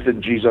faith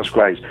in Jesus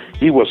Christ.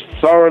 He was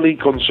thoroughly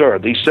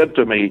concerned. He said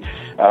to me,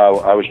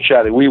 I was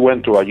chatting, we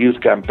went to a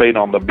youth campaign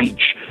on the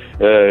beach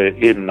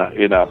in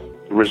a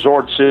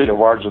resort city of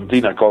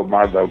Argentina called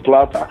Mar del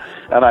Plata,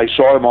 and I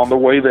saw him on the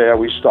way there.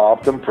 We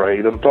stopped and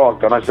prayed and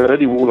talked, and I said,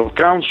 any word of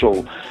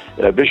counsel,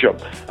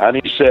 Bishop? And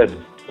he said,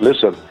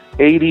 listen,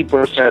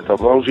 80% of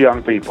those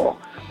young people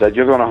that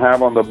you're going to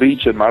have on the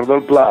beach in Mar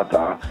del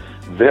Plata,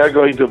 they're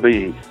going to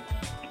be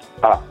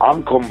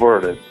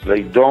unconverted.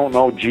 They don't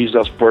know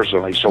Jesus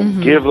personally, so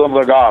give them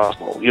the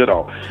gospel, you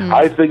know.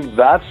 I think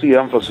that's the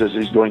emphasis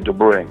he's going to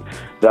bring,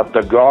 that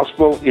the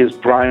gospel is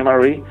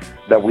primary,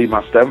 that we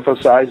must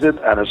emphasize it,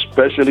 and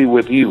especially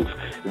with youth.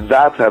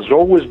 That has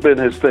always been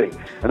his thing.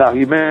 Now,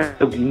 he may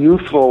have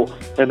youthful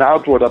in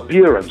outward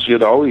appearance, you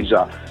know, he's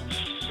a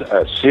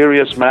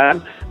serious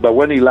man, but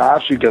when he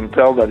laughs, you can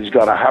tell that he's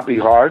got a happy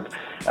heart,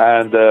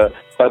 and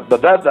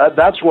but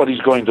that's what he's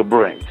going to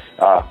bring.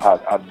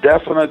 A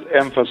definite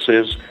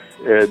emphasis,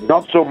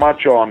 not so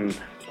much on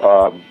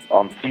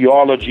on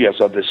theology as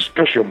a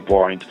discussion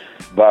point,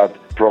 but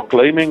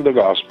proclaiming the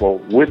gospel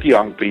with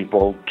young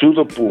people to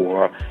the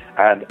poor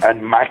and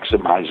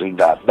maximizing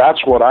that.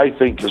 That's what I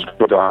think is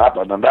going to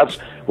happen, and that's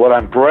what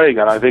I'm praying,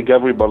 and I think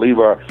every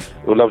believer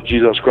who loves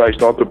Jesus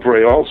Christ ought to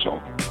pray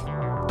also.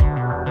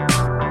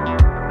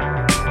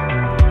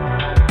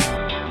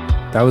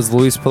 That was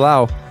Luis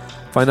Palau.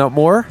 Find out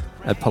more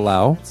at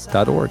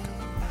palau.org.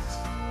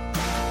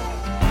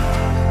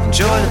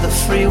 Joy to the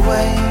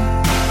freeway,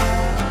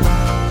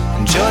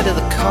 and joy to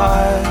the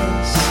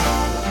cars,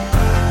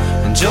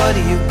 and joy to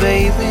you,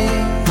 baby,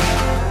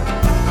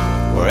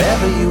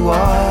 wherever you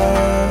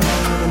are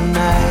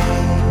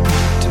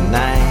tonight,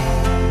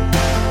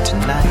 tonight,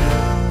 tonight,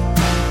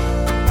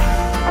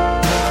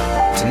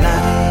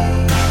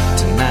 tonight,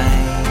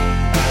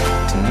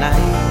 tonight,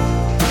 tonight.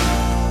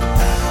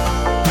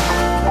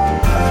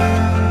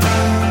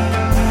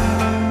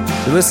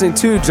 You're listening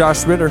to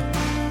Josh Ritter.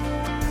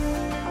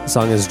 The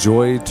song is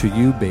Joy to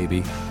You,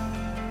 Baby.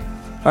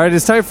 All right,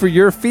 it's time for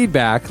your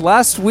feedback.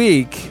 Last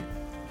week,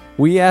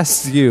 we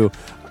asked you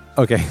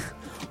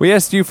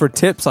for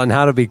tips on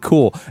how to be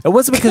cool. It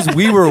wasn't because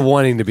we were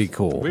wanting to be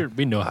cool.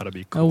 We know how to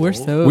be cool. Oh, we're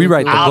so. We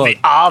write the book.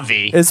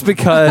 Avi. It's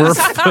because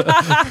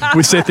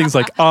We say things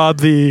like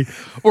obvi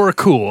or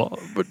cool,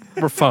 but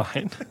we're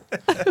fine.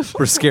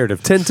 we're scared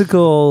of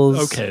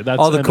tentacles. Okay, that's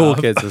all the cool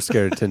enough. kids are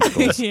scared of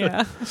tentacles.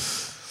 Yeah.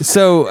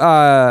 So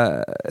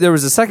there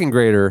was a second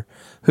grader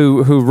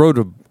who wrote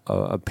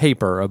a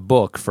paper, a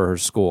book for her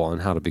school on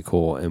how to be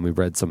cool, and we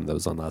read some of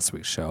those on last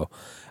week's show.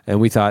 And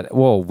we thought,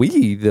 well,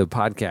 we, the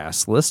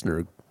podcast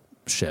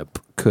listenership,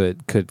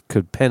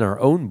 could pen our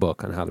own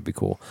book on how to be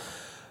cool.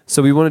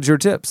 So we wanted your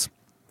tips.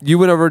 You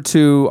went over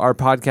to our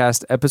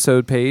podcast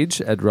episode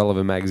page at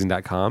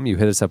relevantmagazine.com. You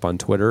hit us up on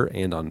Twitter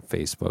and on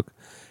Facebook.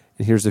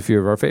 And here's a few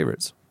of our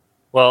favorites.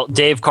 Well,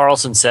 Dave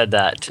Carlson said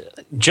that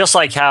just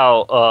like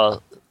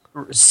how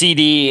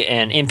CD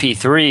and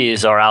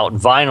MP3s are out,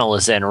 vinyl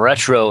is in,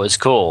 retro is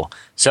cool.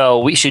 So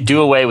we should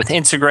do away with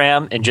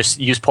Instagram and just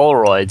use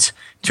Polaroids,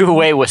 do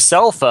away with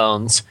cell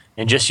phones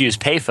and just use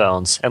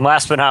payphones. And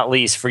last but not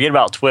least, forget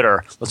about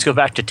Twitter. Let's go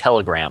back to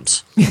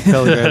telegrams.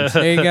 Telegrams.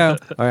 There you go.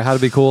 All right, how to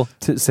be cool?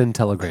 Send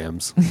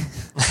telegrams.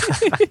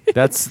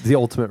 That's the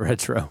ultimate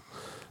retro.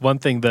 One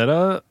thing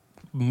that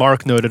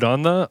Mark noted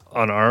on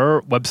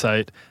our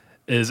website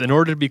is in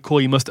order to be cool,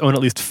 you must own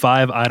at least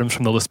 5 items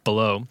from the list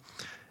below.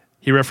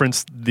 He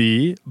referenced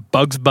the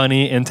Bugs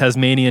Bunny and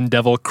Tasmanian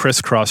Devil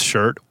crisscross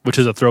shirt, which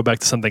is a throwback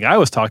to something I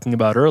was talking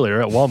about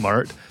earlier at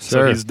Walmart.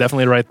 So he's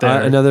definitely right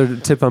there. Another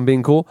tip on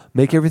being cool,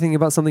 make everything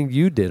about something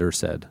you did or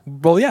said.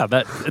 Well, yeah,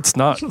 it's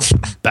not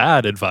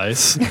bad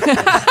advice.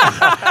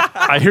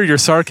 I hear your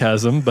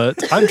sarcasm,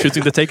 but I'm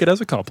choosing to take it as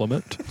a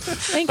compliment.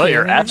 Thank Well, you.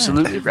 you're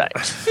absolutely right.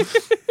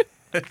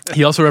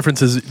 He also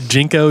references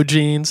Jinko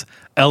jeans,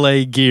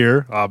 LA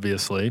gear,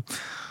 obviously.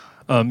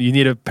 You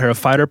need a pair of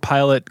fighter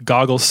pilot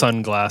goggle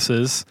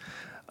sunglasses,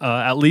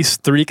 at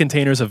least 3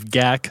 containers of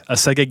GAC, a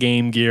Sega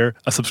Game Gear,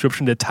 a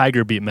subscription to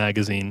Tiger Beat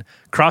magazine,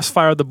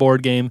 Crossfire the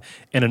board game,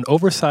 and an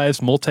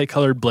oversized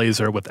multicolored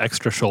blazer with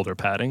extra shoulder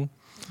padding.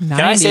 90s.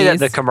 Can I say that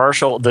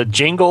the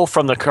jingle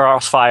from the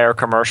Crossfire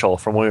commercial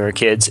from when we were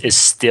kids is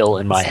still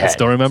in my I head?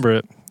 still remember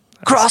it.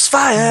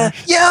 Crossfire,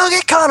 you'll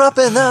get caught up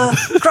in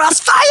the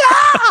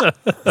crossfire.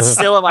 It's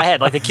still in my head.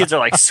 Like the kids are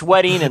like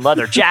sweating in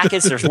leather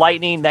jackets. There's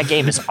lightning. That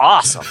game is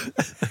awesome.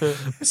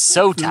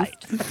 So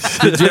tight.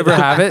 Did you ever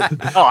have it?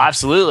 Oh,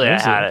 absolutely. I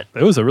had it.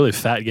 It was a really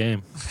fat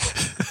game.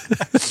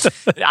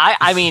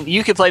 I mean,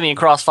 you could play me in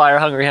Crossfire,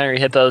 Hungry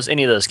Hippos,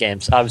 any of those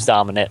games. I was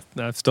dominant.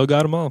 I've still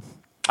got them all.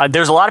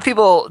 There's a lot of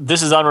people,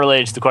 this is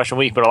unrelated to the question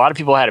week, but a lot of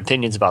people had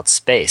opinions about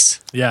space.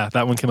 Yeah,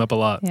 that one came up a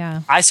lot.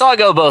 Yeah. I saw it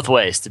go both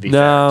ways, to be fair.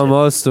 No,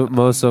 most of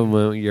them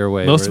went your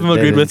way. Most of them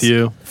agreed with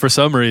you for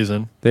some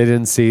reason. They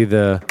didn't see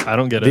I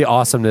don't get the it.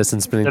 awesomeness in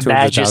spending The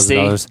majesty.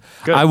 $200,000.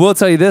 Good. I will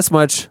tell you this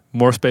much.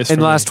 More space In for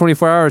the me. last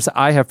 24 hours,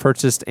 I have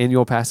purchased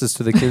annual passes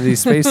to the Kennedy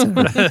Space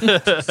Center.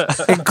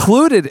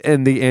 Included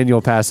in the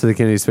annual pass to the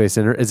Kennedy Space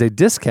Center is a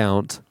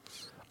discount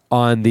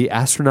on the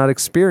astronaut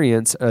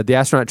experience, the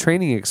astronaut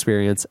training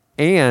experience,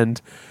 and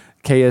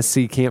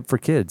KSC Camp for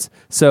Kids.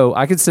 So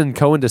I could send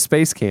Cohen to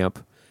space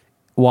camp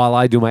while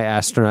I do my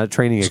astronaut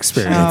training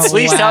experience.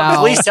 Please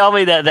tell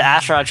me that the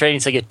astronaut training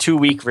is like a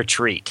 2-week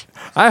retreat.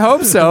 I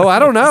hope so. I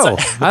don't know.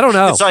 I don't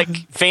know. It's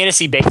like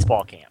fantasy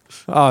baseball camp.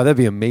 Oh, that'd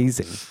be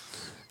amazing.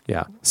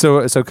 Yeah.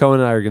 So Cohen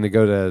and I are going to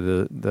go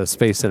to the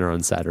Space Center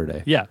on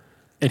Saturday. Yeah.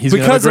 And he's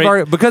because of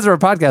our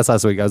podcast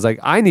last week. I was like,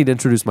 I need to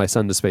introduce my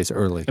son to space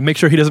early. And make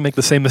sure he doesn't make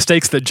the same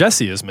mistakes that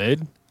Jesse has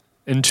made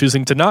in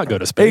choosing to not go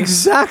to space.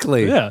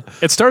 Exactly. Yeah.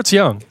 It starts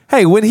young.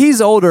 Hey, when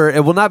he's older,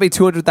 it will not be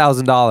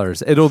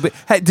 $200,000. It'll be.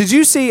 Hey, did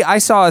you see? I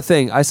saw a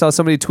thing. I saw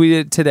somebody tweet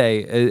it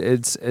today.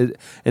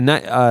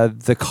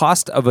 The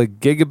cost of a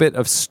gigabit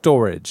of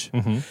storage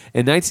in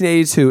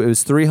 1982 it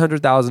was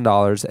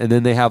 $300,000, and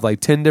then they have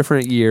like 10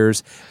 different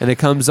years, and it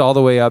comes all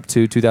the way up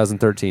to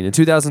 2013. And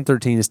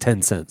 2013 is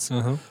 10 cents.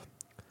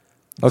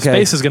 Okay.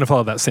 Space is going to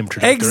follow that same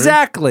trajectory.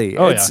 Exactly.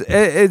 Oh,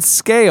 It's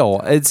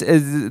scale. It's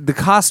the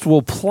cost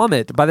will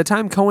plummet. By the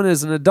time Cohen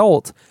is an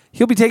adult,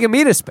 he'll be taking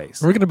me to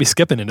space. We're going to be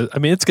skipping it. I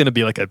mean, it's going to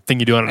be like a thing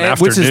you do on an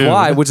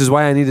afternoon. Which is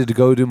why I needed to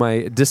go do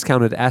my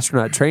discounted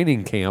astronaut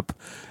training camp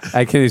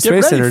at Kennedy Get Space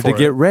ready Center for to it.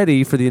 get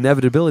ready for the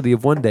inevitability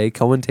of one day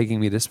Cohen taking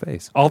me to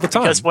space. all the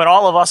time. Because when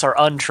all of us are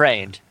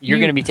untrained, you're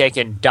going to be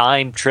taking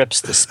dime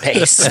trips to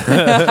space.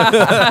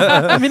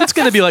 I mean, it's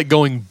going to be like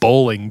going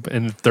bowling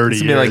in 30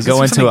 It's years. gonna be like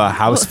going to a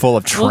house full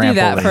of We'll do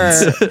that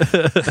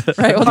trampolines.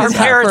 for right. We'll do Our that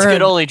parents for-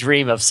 could only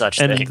dream of such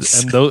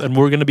things. and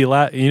we're going to be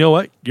you know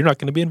what? You're not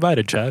going to be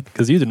invited, Chad,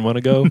 because you didn't want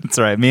to go. That's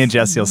right. Me and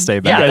Jesse will stay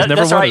Yeah, back. guys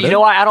never that's right. wanted You it. know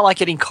why? I don't like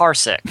getting car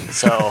sick.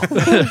 So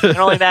I can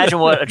only imagine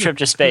what a trip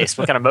to space,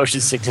 what kind of motion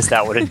sickness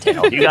that would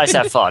entail. You guys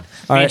have fun. Me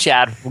right. and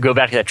Chad will go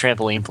back to that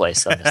trampoline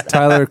place. I miss that.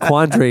 Tyler,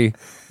 quandary.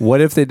 What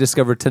if they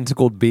discover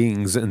tentacled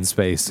beings in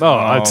space? Oh,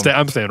 I'm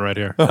staying right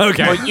here.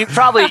 Okay. Well, you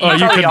probably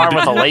couldn't arm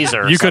with a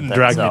laser. Or You couldn't something,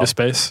 drag me so. to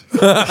space.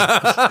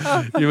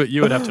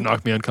 you would have to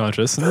knock me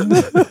unconscious, and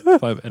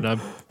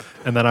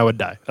then I would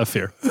die of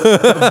fear.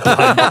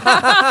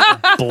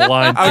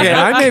 Blind. Okay,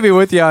 I may be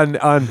with you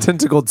on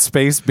tentacled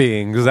space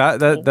beings. That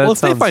Well, if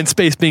sounds they find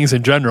space beings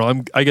in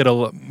general,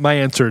 my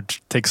answer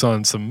takes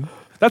on some.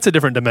 That's a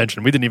different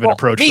dimension. We didn't even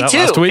approach Me that too.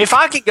 last week. If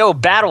I could go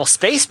battle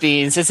space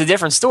beings, it's a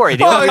different story.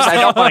 The only reason I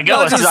don't want to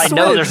go is because I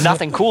know there's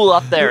nothing cool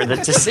up there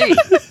to see.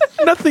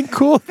 Nothing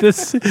cool. I'm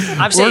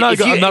saying,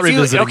 I'm not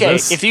revisiting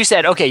this. if you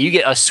said, okay, you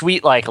get a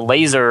sweet like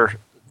laser,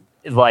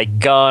 like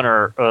gun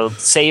or a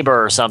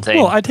saber or something.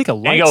 Well, I'd take a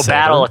and you go lightsaber.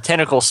 battle a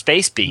tentacle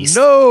space beast.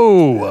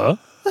 No.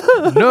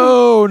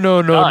 No.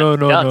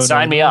 Done.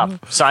 Sign me up.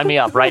 Sign me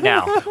up right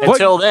now.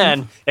 Until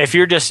then, if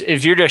you're just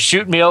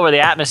shooting me over the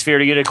atmosphere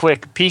to get a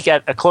quick peek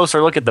at a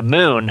closer look at the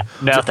moon,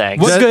 no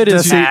thanks. What good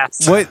is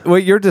Pass.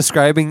 what you're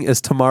describing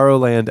is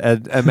Tomorrowland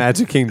at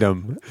Magic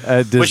Kingdom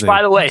at Disney. Which,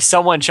 by the way,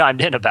 someone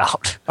chimed in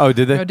about. Oh,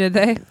 did they? Oh, did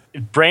they?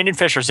 Brandon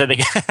Fisher said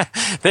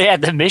they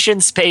had the Mission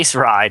Space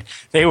ride.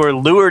 They were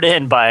lured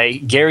in by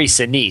Gary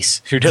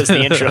Sinise, who does the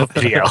intro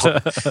video.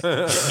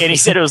 And he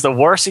said it was the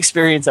worst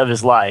experience of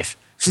his life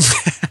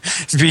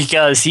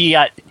because he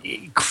got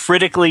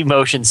critically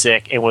motion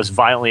sick and was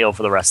violently ill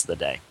for the rest of the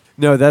day.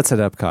 No, that's at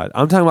Epcot.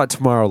 I'm talking about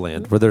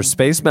Tomorrowland, where there's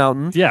Space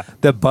Mountain. Yeah.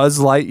 The Buzz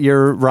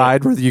Lightyear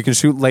ride where you can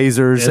shoot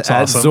lasers It's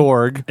at awesome.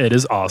 Zorg. It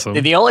is awesome.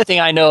 The only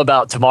thing I know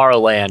about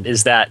Tomorrowland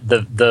is that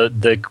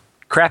the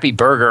crappy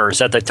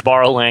burgers at the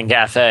Tomorrowland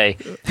Cafe,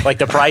 like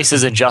the price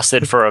is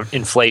adjusted for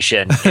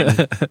inflation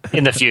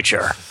in the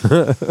future.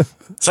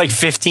 It's like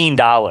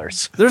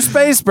 $15. They're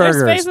space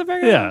burgers. There's space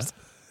burgers. Yeah.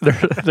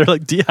 They're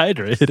like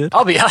dehydrated.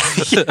 I'll be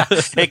honest. Yeah,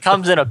 it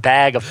comes in a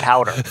bag of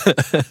powder.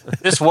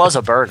 This was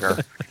a burger.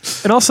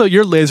 And also,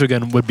 your laser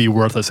gun would be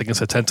worthless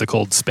against a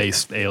tentacled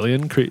space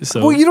alien.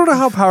 So Well, you don't know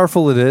how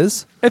powerful it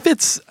is. if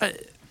it's,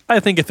 I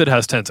think if it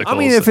has tentacles. I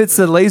mean, if it's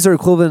the laser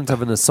equivalent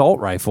of an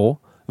assault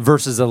rifle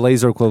versus a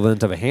laser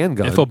equivalent of a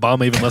handgun. if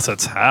Obama even lets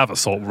us have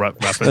assault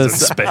weapons in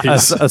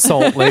space,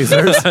 assault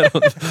lasers.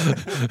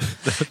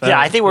 Yeah,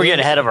 I think we're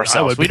getting ahead of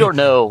ourselves. would We be- don't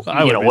know,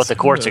 I would be what the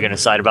courts are going to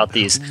decide about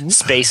these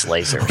space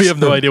lasers. we have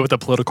no idea what the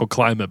political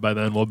climate by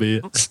then will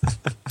be.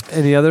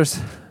 Any others?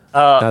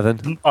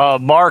 Nothing.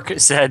 Mark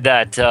said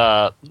that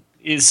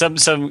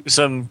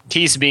some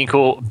keys to being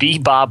cool. Be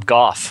Bob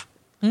Goff.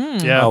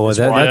 Yeah, Oh, well,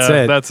 that's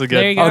it. That's a good.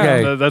 There you go.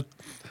 Okay.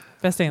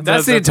 Best answer.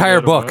 That's the that's a entire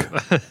good book.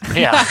 one.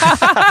 Yeah.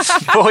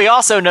 But we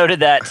also noted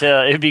that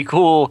it'd be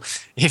cool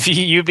if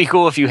you'd be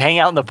cool if you hang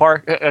out in the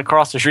park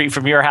across the street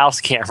from your house,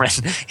 Cameron,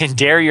 and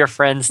dare your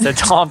friends to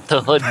taunt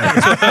the hood.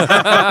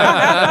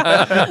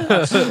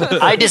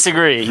 I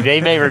disagree.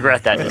 They may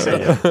regret that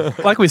decision.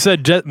 Like we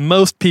said,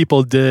 most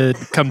people did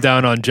come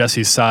down on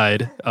Jesse's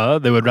side.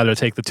 They would rather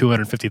take the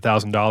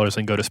 $250,000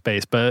 and go to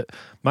space. But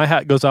my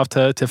hat goes off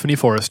to Tiffany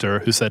Forrester,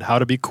 who said, "How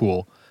to be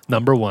cool.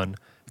 Number 1,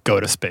 go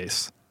to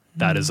space.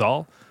 That is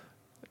all."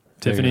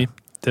 Tiffany,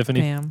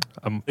 Damn.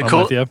 I'm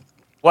Cool. with you.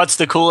 What's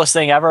the coolest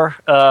thing ever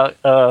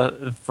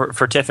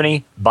for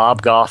Tiffany?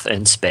 Bob Goff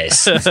in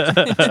space. We're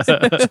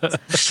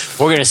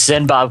going to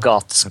send Bob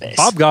Goff to space.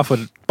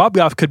 Bob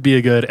Goff could be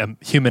a good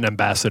human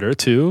ambassador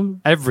to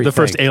Everything. the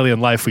first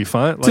alien life we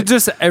find. To Like,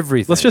 just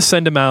everything. let's just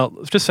send him out.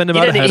 Let's just send him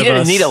he out didn't, ahead he of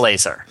didn't us. need a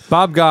laser.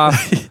 Bob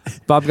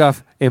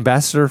Goff,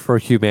 ambassador for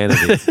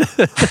humanity.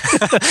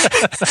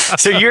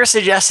 So your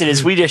suggestion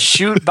is we just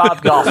shoot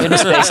Bob Goff into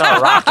space on a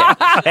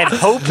rocket and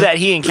hope that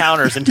he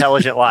encounters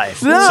intelligent life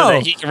so No.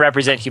 that he can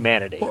represent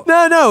humanity.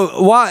 No.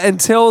 Why,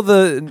 until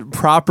the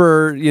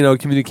proper,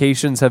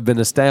 communications have been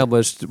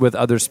established with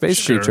other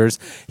space creatures,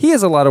 he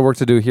has a lot of work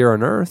to do here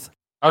on Earth.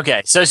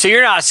 Okay, so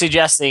you're not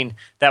suggesting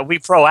that we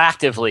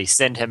proactively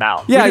send him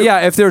out. Yeah.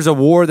 If there's a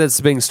war that's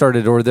being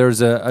started, or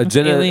there's a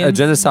aliens.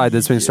 genocide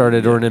that's being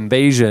started, or an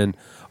invasion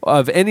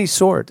of any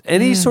sort,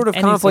 any sort of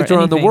Any conflict sort,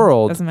 around the anything.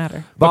 world, Doesn't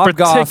matter. But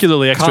Goff,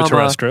 particularly comma,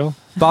 extraterrestrial.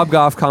 Bob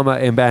Goff,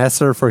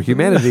 ambassador for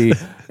humanity,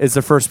 is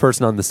the first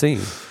person on the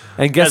scene.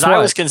 And guess Because what? I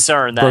was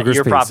concerned that Burger's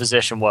your Peace.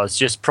 proposition was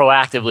just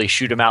proactively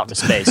shoot him out into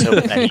space.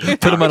 Hoping that he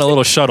Put him on a little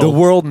The shuttle.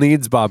 world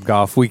needs Bob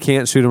Goff. We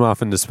can't shoot him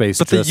off into space.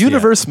 But the just yet.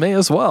 universe may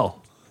as well.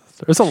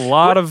 There's a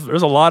lot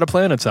of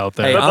planets out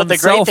there. Hey, But I'm the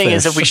great thing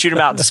is, selfish. if we shoot him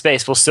out into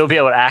space, we'll still be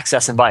able to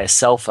access him by his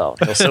cell phone.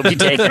 He'll still be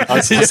taking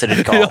unsolicited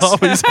He'll calls.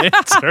 always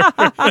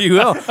answer. You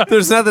will.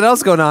 There's nothing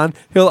else going on.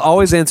 He'll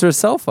always answer his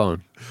cell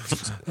phone.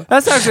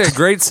 That's actually a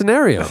great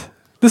scenario.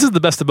 This is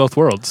the best of both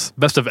worlds.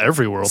 Best of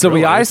every world. So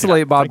we really,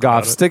 isolate if you Bob think about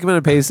Goff, it. stick him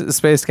in a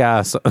space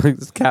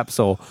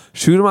capsule,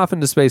 shoot him off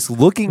into space,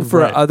 looking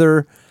for Right.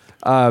 other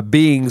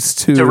beings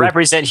To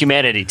represent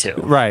humanity too.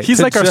 Right. He's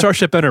to like our ju-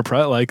 Starship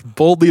Enterprise, like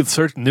boldly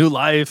search new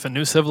life and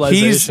new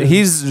civilization.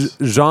 He's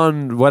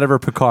Jean whatever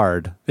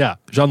Picard. yeah,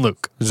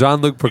 Jean-Luc.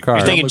 Jean-Luc Picard.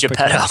 You're thinking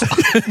Geppetto.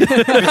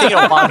 You're thinking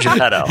of Juan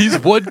Geppetto. He's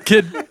Wood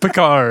Kid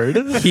Picard,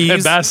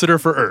 ambassador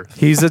for Earth.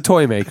 He's a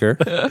toy maker.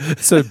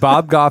 So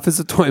Bob Goff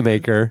is a toy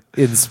maker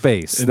in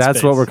space. In That's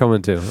space. what we're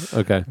coming to.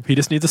 Okay. He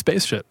just needs a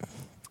spaceship.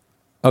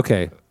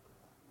 Okay.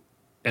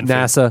 And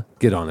NASA,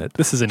 get on it.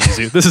 This is an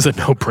easy. This is a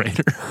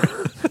no-brainer.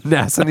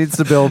 NASA needs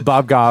to build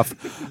Bob Goff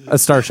a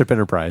Starship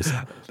Enterprise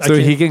so can't-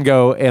 he can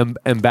go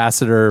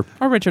ambassador.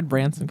 Or Richard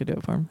Branson could do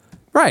it for him.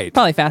 Right.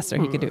 Probably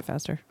faster. He could do it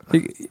faster.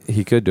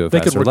 He could do it They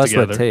could faster. work Less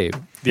red together. tape.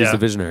 He's Yeah. the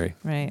visionary.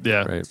 Right.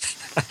 Yeah. Right.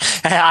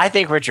 I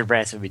think Richard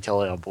Branson would be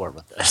totally on board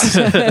with this.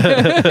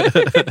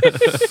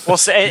 We'll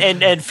say,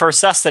 and for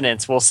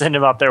sustenance, we'll send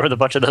him up there with a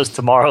bunch of those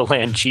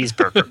Tomorrowland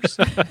cheeseburgers.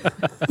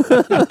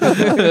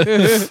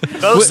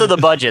 Most of the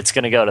budget's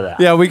going to go to that.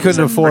 Yeah, we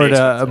couldn't It's pretty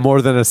afford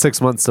more than a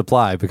 6-month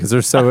supply because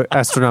they're so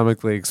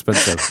astronomically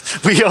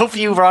expensive. We hope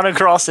you run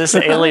across this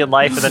alien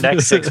life in the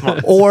next 6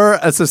 months. Or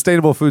a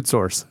sustainable food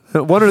source.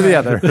 One or the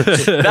other.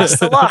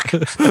 Best of luck.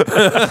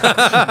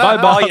 Bye,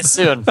 Bob. Call you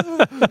soon.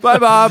 Bye,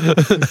 Bob.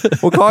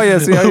 We'll call you,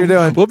 see how you're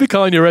doing. We'll be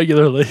calling you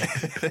regularly.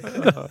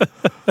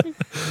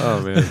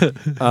 Oh,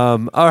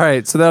 man. All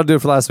right, so that'll do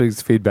it for last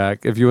week's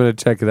feedback. If you want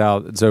to check it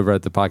out, it's over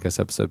at the podcast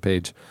episode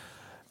page.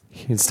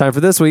 It's time for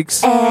this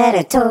week's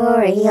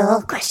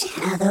editorial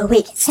question of the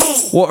week.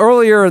 Hey. Well,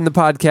 earlier in the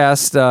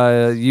podcast,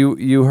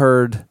 you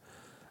heard,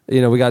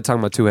 we got talking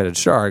about two-headed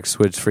sharks,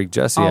 which freaked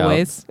Jesse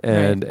Always. out,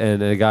 and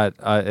it got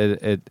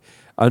it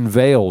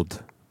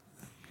unveiled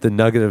the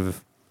nugget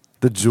of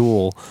the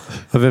jewel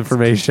of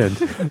information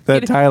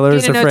that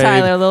Tyler's get to know afraid.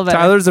 Tyler a little better.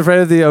 Tyler's afraid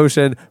of the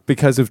ocean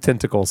because of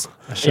tentacles.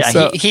 Yeah,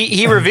 So-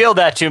 he revealed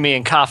that to me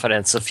in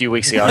confidence a few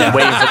weeks ago. I'm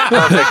waiting for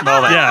the perfect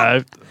moment.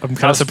 Yeah, I'm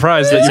kind of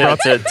surprised that you brought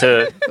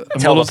to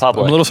tell the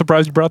public. I'm a little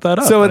surprised you brought that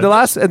up. So in the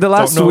last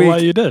know week, why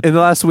you did. in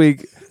the last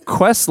week,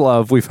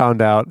 Questlove, we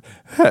found out,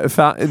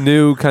 found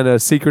new kind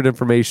of secret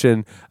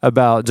information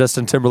about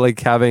Justin Timberlake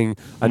having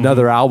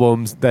another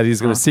album that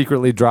he's going to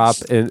secretly drop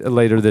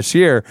later this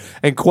year.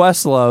 And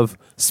Questlove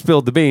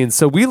spilled the beans.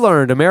 So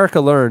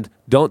America learned,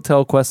 don't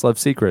tell Questlove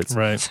secrets.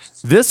 Right.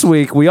 This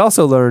week, we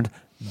also learned,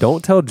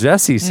 don't tell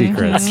Jesse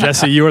secrets.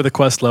 Jesse, you are the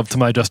Questlove to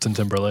my Justin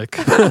Timberlake.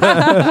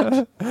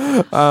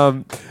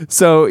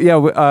 So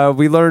yeah,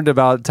 we learned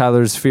about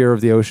Tyler's fear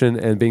of the ocean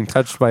and being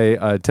touched by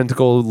a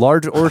tentacle,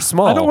 large or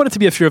small. I don't want it to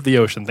be a fear of the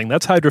ocean thing.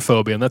 That's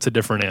hydrophobia, and that's a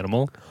different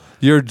animal.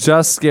 You're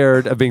just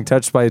scared of being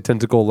touched by a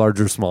tentacle, large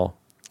or small.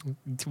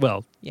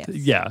 Well, Yes.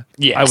 yeah.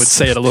 Yes. I would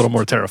say it a little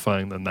more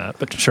terrifying than that,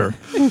 but sure.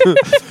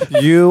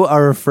 You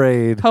are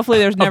afraid. Hopefully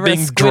there's Of never being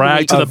a squid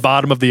dragged to week. the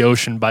bottom of the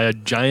ocean by a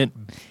giant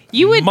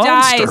You would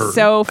monster. die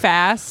so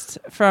fast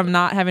from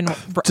not having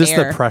Just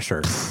air. the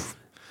pressure.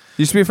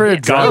 You should be afraid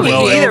of God drowning.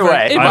 willing. Either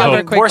way, It'd be I over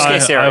hope- quick. worst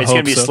case scenario, I it's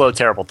going to hope be a so. slow,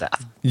 terrible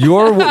death.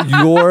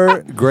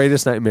 Your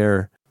greatest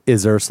nightmare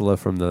is Ursula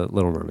from The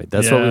Little Mermaid.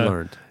 That's what we Yeah.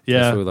 learned. Yeah.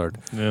 That's what we learned.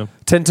 Yeah.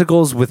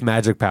 Tentacles with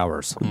magic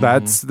powers.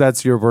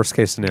 That's your worst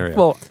case scenario.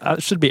 Well,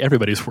 it should be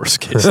everybody's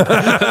worst case.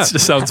 That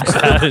just sounds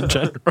bad in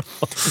general.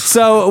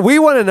 so we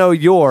want to know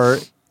your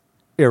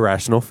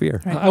irrational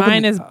fear. Right. I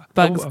Mine wouldn't- is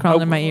bugs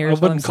crawling in my ears.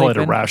 I wouldn't call it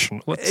while I'm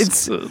sleeping. irrational.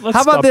 Let's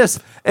How about stop. this?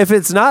 If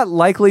it's not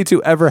likely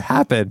to ever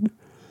happen,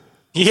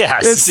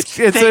 Yes.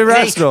 It's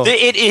irrational.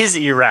 It is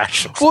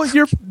irrational.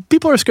 Well,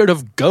 people are scared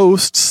of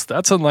ghosts.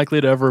 That's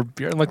unlikely to ever.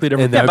 You're unlikely to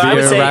ever. And that But would I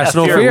be would say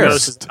irrational a fear fear. of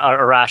ghosts is a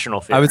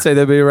irrational fear. I would say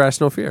that'd be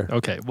irrational fear.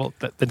 Okay, well,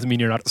 that doesn't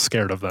mean you're not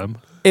scared of them.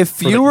 If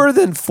fewer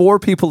than 4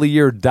 people a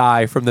year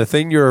die from the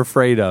thing you're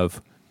afraid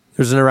of,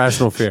 there's an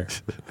irrational fear.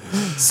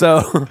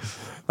 So,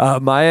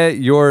 Maya,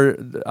 your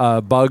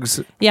bugs,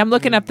 Yeah, I'm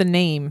looking up the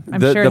name.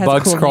 I'm the sure it has a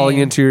bugs cool crawling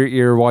name. into your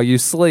ear while you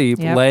sleep,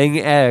 Yep. laying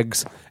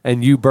eggs,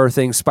 and you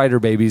birthing spider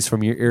babies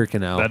from your ear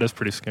canal. That is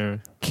pretty scary.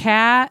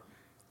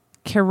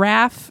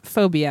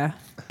 Caraphobia.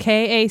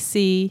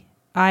 KACIRAFF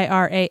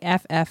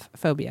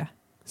phobia.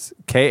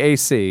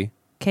 KAC,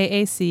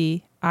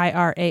 KACIRAFF.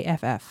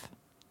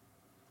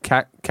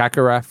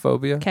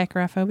 Cacaraphobia?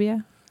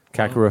 Cacaraphobia.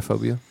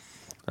 Cacaraphobia?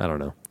 I don't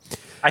know.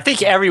 I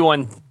think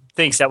everyone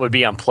thinks that would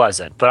be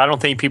unpleasant, but I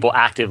don't think people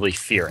actively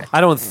fear it.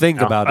 I don't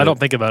think about it. I don't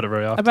think about it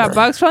very often. About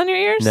bugs crawling in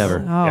your ears? Never.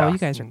 Oh, Yeah. you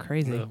guys are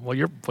crazy. Well,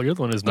 you're the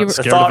one who's You not were- The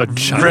scared thought of a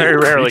giant very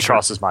rarely creature.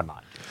 crosses my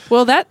mind.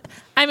 Well, that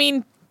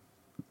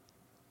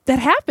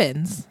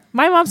happens.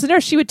 My mom's a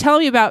nurse. She would tell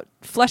me about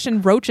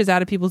flushing roaches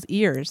out of people's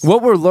ears.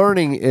 What we're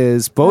learning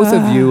is both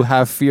of you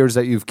have fears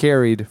that you've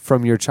carried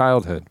from your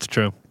childhood. It's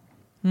true.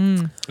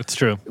 Hmm. It's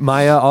true.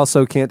 Maya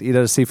also can't eat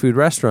at a seafood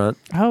restaurant.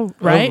 Oh,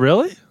 right. Oh,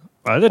 really?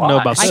 I didn't know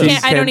about I seed.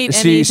 can't. I don't eat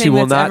She anything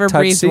will that's not ever touch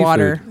breathed seafood.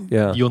 water.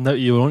 Yeah, You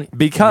won't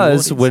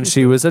because you won't when eat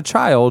she was a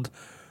child,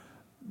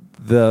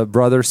 the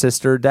brother,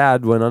 sister,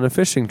 dad went on a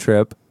fishing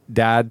trip.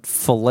 Dad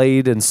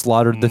filleted and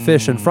slaughtered the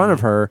fish in front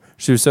of her.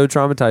 She was so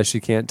traumatized she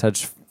can't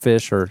touch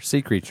fish or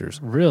sea creatures.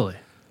 Really?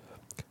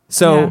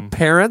 So Yeah.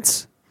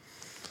 parents,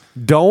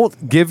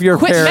 don't give your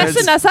Quit parents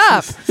messing us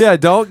up. Yeah,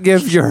 don't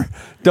give your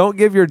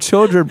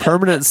children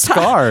permanent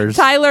scars.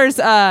 Tyler's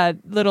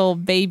little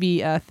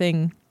baby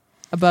thing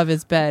above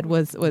his bed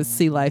was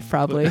sea life,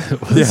 probably.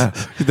 Yeah,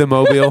 the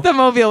mobile. The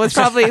mobile was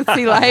probably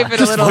sea life and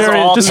a little.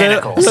 all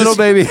tentacles. Little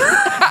baby.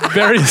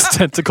 Various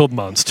tentacled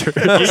monsters.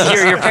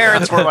 Your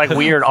parents were like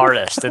weird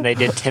artists, and they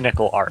did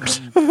tentacle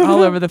art.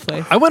 all over the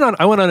place. I went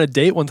on a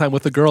date one time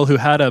with a girl who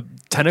had a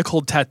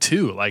tentacled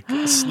tattoo, like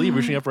a sleeve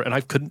reaching up, and I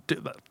couldn't do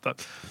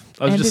that.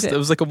 It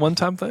was like a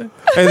one-time thing.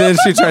 And then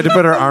she tried to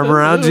put her arm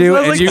around you,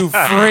 and you freaked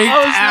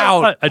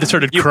out. I just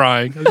started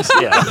crying.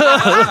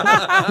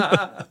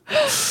 Yeah.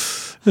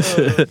 Do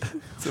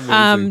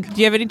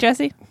you have any,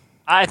 Jesse?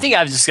 I think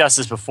I've discussed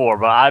this before,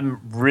 but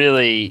I'm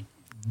really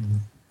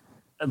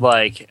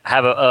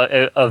have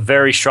a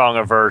very strong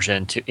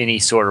aversion to any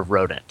sort of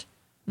rodent.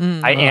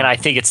 And I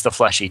think it's the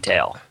fleshy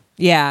tail.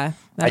 Yeah.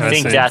 I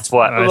think that's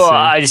what.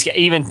 I just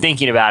even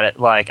thinking about it,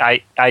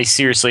 I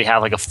seriously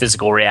have like a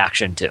physical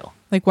reaction to.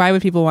 Like, why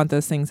would people want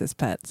those things as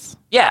pets?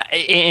 Yeah,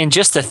 and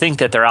just to think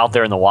that they're out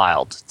there in the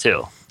wild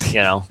too.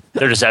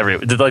 They're just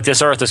everywhere. Like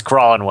this earth is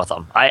crawling with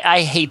them.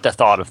 I hate the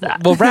thought of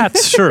that. Well,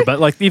 rats, sure,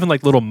 but even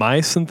little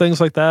mice and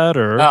things like that,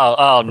 or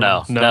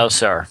no,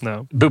 sir,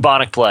 no.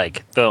 Bubonic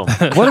plague, boom.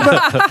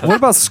 What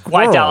about squirrels?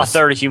 Wiped out a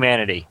third of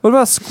humanity. What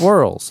about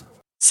squirrels?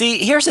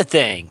 See, here's the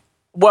thing.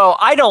 Well,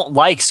 I don't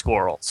like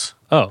squirrels.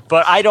 Oh,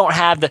 but I don't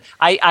have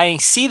I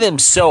see them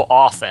so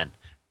often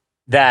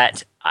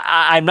that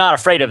I'm not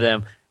afraid of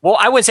them. Well,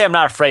 I wouldn't say I'm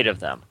not afraid of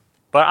them,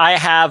 but I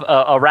have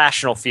a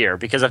rational fear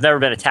because I've never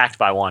been attacked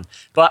by one.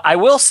 But I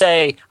will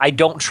say I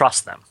don't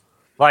trust them.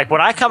 Like when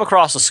I come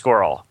across a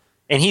squirrel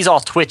and he's all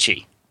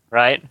twitchy,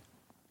 right?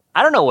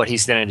 I don't know what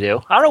he's gonna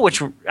do. I don't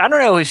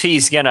know if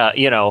he's gonna,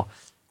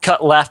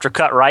 cut left or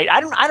cut right.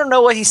 I don't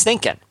know what he's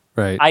thinking.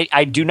 Right.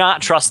 I do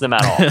not trust them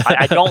at all.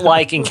 I don't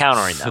like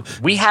encountering them.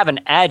 We have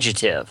an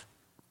adjective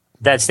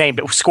that's named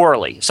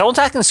squirrely. If someone's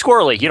acting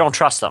squirrely, you don't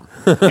trust them.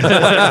 And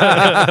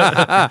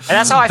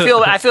that's how I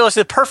feel. I feel it's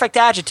the perfect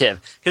adjective.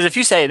 Because if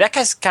you say, that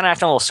guy's kind of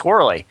acting a little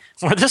squirrely,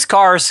 or this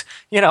car's,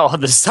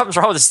 something's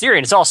wrong with the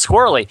steering, it's all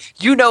squirrely,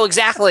 you know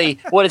exactly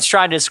what it's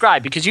trying to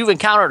describe because you've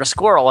encountered a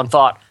squirrel and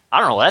thought, I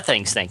don't know what that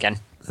thing's thinking.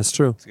 That's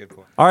true. That's a good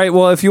point. All right,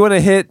 well, if you want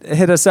to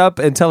hit us up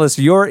and tell us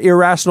your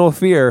irrational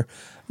fear,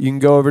 you can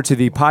go over to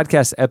the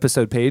podcast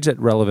episode page at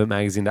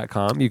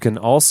relevantmagazine.com. You can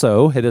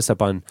also hit us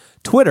up on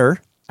Twitter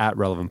at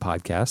Relevant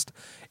Podcast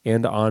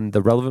and on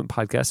the Relevant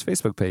Podcast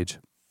Facebook page.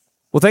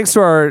 Well, thanks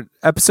to our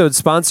episode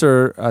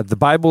sponsor, the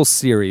Bible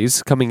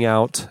series coming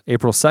out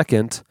April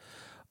 2nd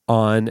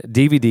on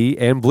DVD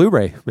and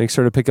Blu-ray. Make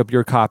sure to pick up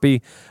your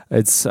copy.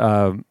 It's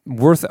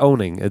worth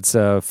owning. It's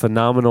a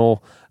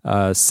phenomenal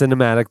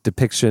cinematic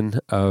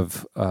depiction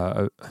of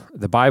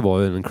the Bible,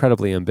 an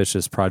incredibly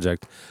ambitious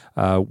project.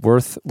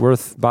 Worth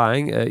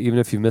buying, even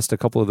if you missed a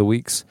couple of the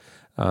weeks.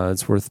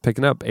 It's worth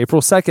picking up.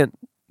 April 2nd,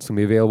 it's going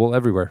to be available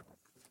everywhere.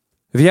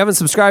 If you haven't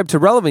subscribed to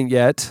Relevant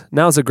yet,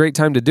 now's a great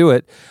time to do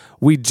it.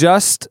 We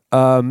just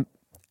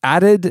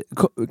added,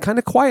 kind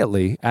of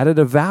quietly, added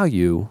a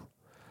value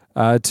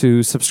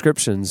to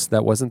subscriptions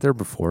that wasn't there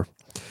before.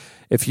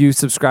 If you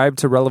subscribe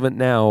to Relevant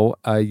now,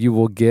 you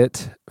will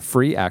get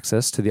free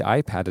access to the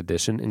iPad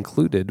edition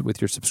included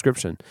with your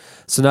subscription.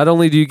 So not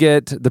only do you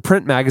get the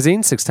print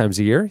magazine 6 times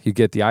a year, you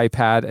get the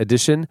iPad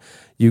edition,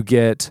 you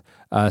get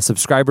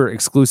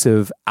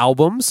subscriber-exclusive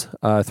albums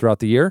throughout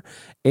the year,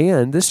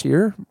 and this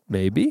year,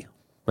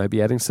 might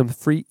be adding some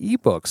free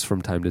ebooks from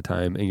time to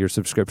time in your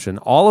subscription.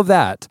 All of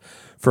that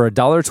for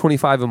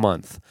 $1.25 a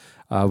month.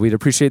 We'd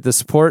appreciate the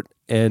support,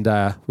 and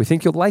we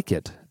think you'll like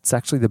it. It's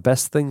actually the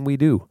best thing we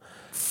do.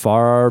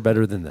 Far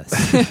better than this.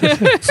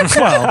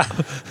 Well,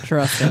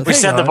 trust us. We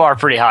set the bar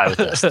pretty high with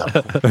this stuff.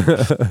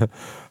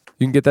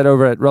 You can get that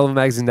over at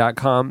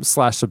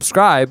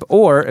relevantmagazine.com/subscribe,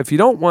 or if you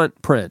don't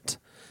want print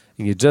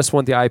and you just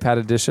want the iPad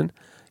edition,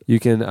 you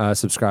can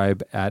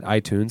subscribe at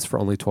iTunes for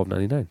only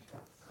 $12.99.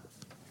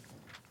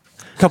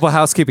 A couple of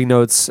housekeeping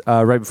notes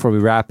right before we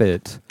wrap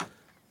it.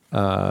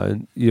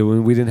 When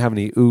we didn't have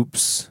any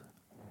oops,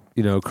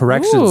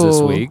 corrections this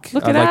week.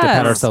 Look I'd at like to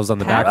pat us. ourselves on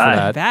the back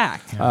for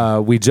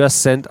that. We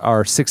just sent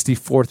our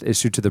 64th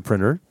issue to the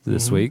printer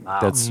this week. Wow.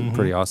 That's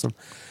pretty awesome.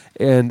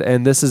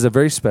 And this is a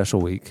very special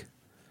week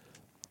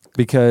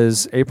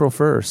because April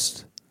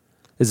 1st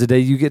is a day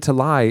you get to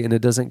lie and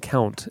it doesn't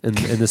count in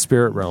the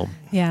spirit realm.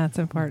 Yeah, it's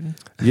important.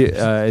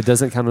 It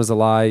doesn't count as a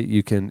lie.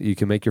 You can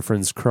make your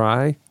friends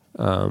cry.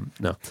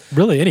 No.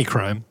 Really, any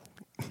crime.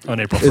 on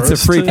April 1st. It's a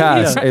free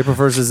pass. Yeah. April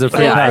 1st is a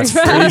free Yeah,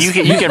 pass. you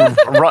can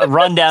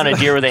run down a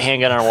deer with a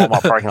handgun in a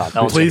Walmart parking lot.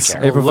 No one's gonna Please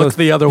care. April look 1st.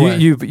 the other way.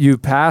 You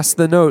pass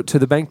the note to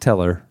the bank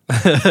teller.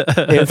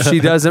 If she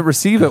doesn't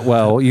receive it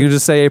well, you can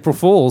just say April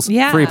Fool's.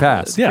 Yeah. Free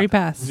pass. Yeah. Free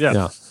pass. Yeah.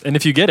 Yeah. And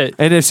if you get it,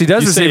 And if she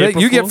does You say receive it,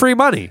 April you get Fool? free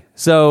money.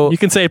 So you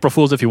can say April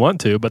Fool's if you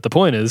want to, but the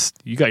point is,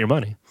 you got your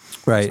money.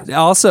 right.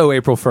 Also,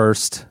 April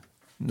 1st,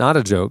 not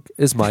a joke,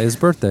 is Maya's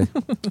birthday.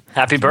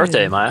 Happy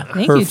birthday, Maya.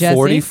 Thank Her you, Jesse.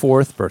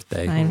 44th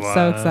birthday. I'm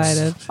so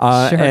excited.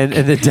 Sure. And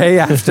the day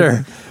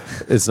after,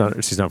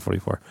 she's not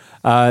 44.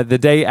 The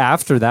day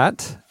after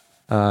that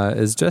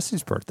is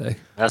Jesse's birthday.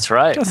 That's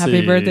right.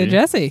 Happy birthday,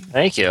 Jesse.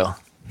 Thank you.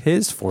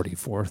 His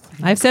 44th.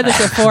 I've said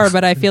this before,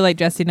 but I feel like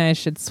Jesse and I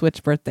should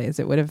switch birthdays.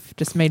 It would have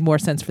just made more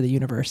sense for the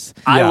universe.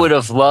 I would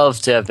have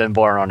loved to have been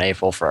born on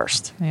April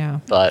 1st. Yeah.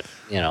 But,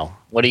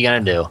 what are you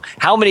going to do?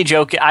 How many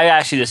joke... I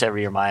ask you this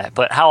every year, Maya,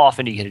 but how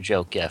often do you get a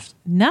joke gift?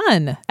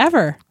 None.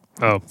 Ever.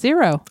 Oh.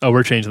 0. Oh,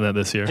 we're changing that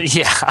this year.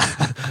 Yeah.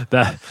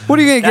 That What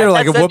are you going to get her?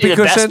 Like a That'd be whoopee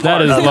the best cushion?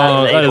 part.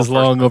 that is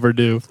long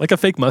overdue. Like a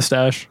fake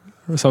mustache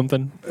or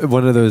something.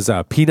 One of those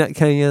peanut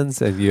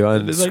cans, and you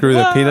It's like, unscrew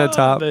the "Ah!" peanut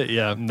top.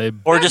 They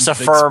Or just a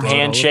they firm explode all over.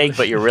 handshake,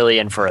 but you're really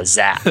in for a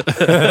zap.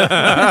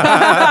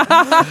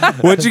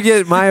 What'd you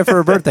get Maya for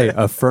her birthday?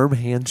 A firm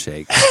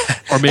handshake.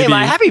 Or maybe Hey,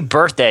 Maya, happy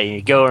birthday.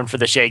 You go in for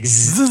the shake.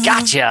 Zzz,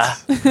 gotcha.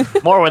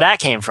 More where that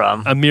came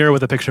from. a mirror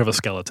with a picture of a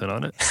skeleton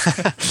on it.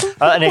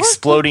 An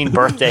exploding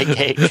birthday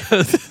cake.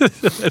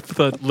 It's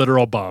the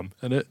literal bomb.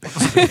 And it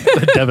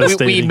the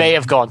devastating. We may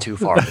have gone too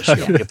far this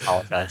year. We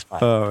apologize. Maya.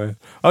 Oh, man.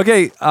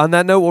 Okay, on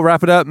that note, we'll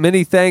wrap it up.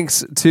 Many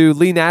thanks to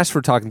Lee Nash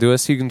for talking to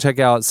us. You can check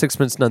out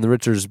Sixpence None the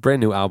Richer's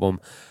brand new album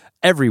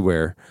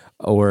everywhere,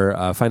 or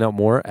find out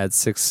more at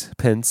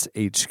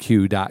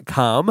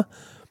sixpencehq.com,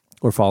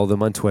 or follow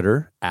them on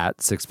Twitter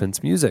at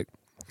Sixpence Music.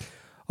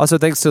 Also,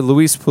 thanks to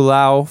Luis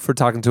Palau for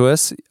talking to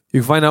us.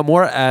 You can find out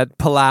more at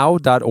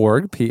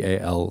palau.org,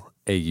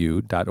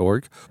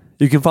 Palau.org.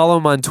 You can follow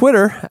him on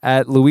Twitter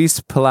at Luis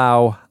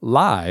Palau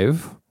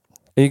Live,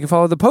 and you can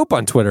follow the Pope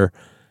on Twitter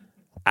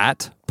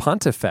at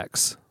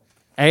Pontifex.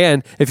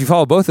 And if you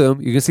follow both of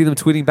them, you can see them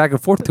tweeting back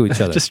and forth to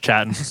each other. Just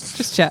chatting.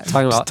 Just chat.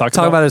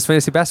 talking about his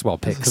fantasy basketball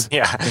picks.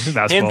 Yeah.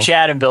 Basketball. Him,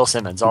 Chad, and Bill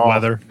Simmons all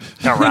Weather.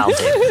 around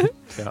table.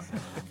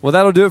 Well,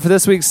 that'll do it for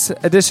this week's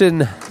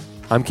edition.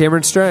 I'm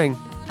Cameron Strang.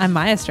 I'm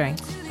Maya Strang.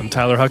 I'm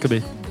Tyler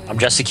Huckabee. I'm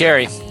Jesse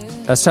Carey.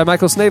 That's Chad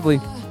Michael Snavely.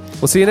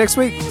 We'll see you next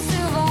week.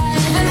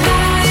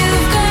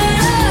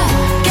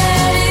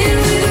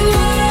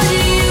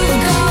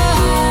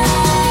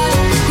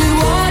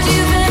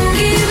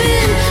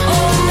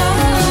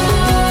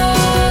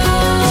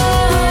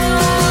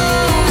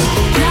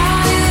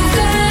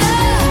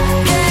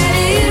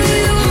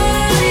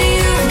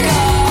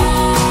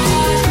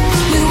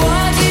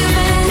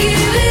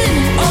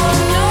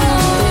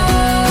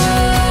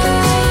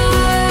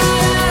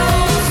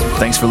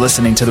 Thanks for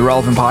listening to The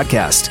Relevant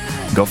Podcast.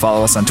 Go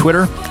follow us on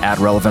Twitter at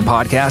Relevant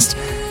Podcast.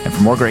 And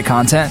for more great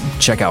content,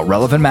 check out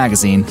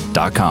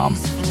relevantmagazine.com.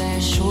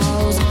 Flesh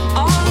walls,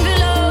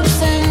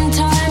 envelopes and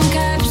time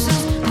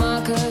capsules,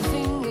 marker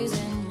fingers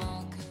and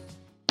marker.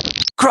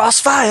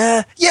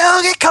 Crossfire.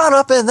 You'll get caught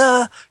up in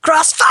the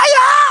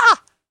crossfire.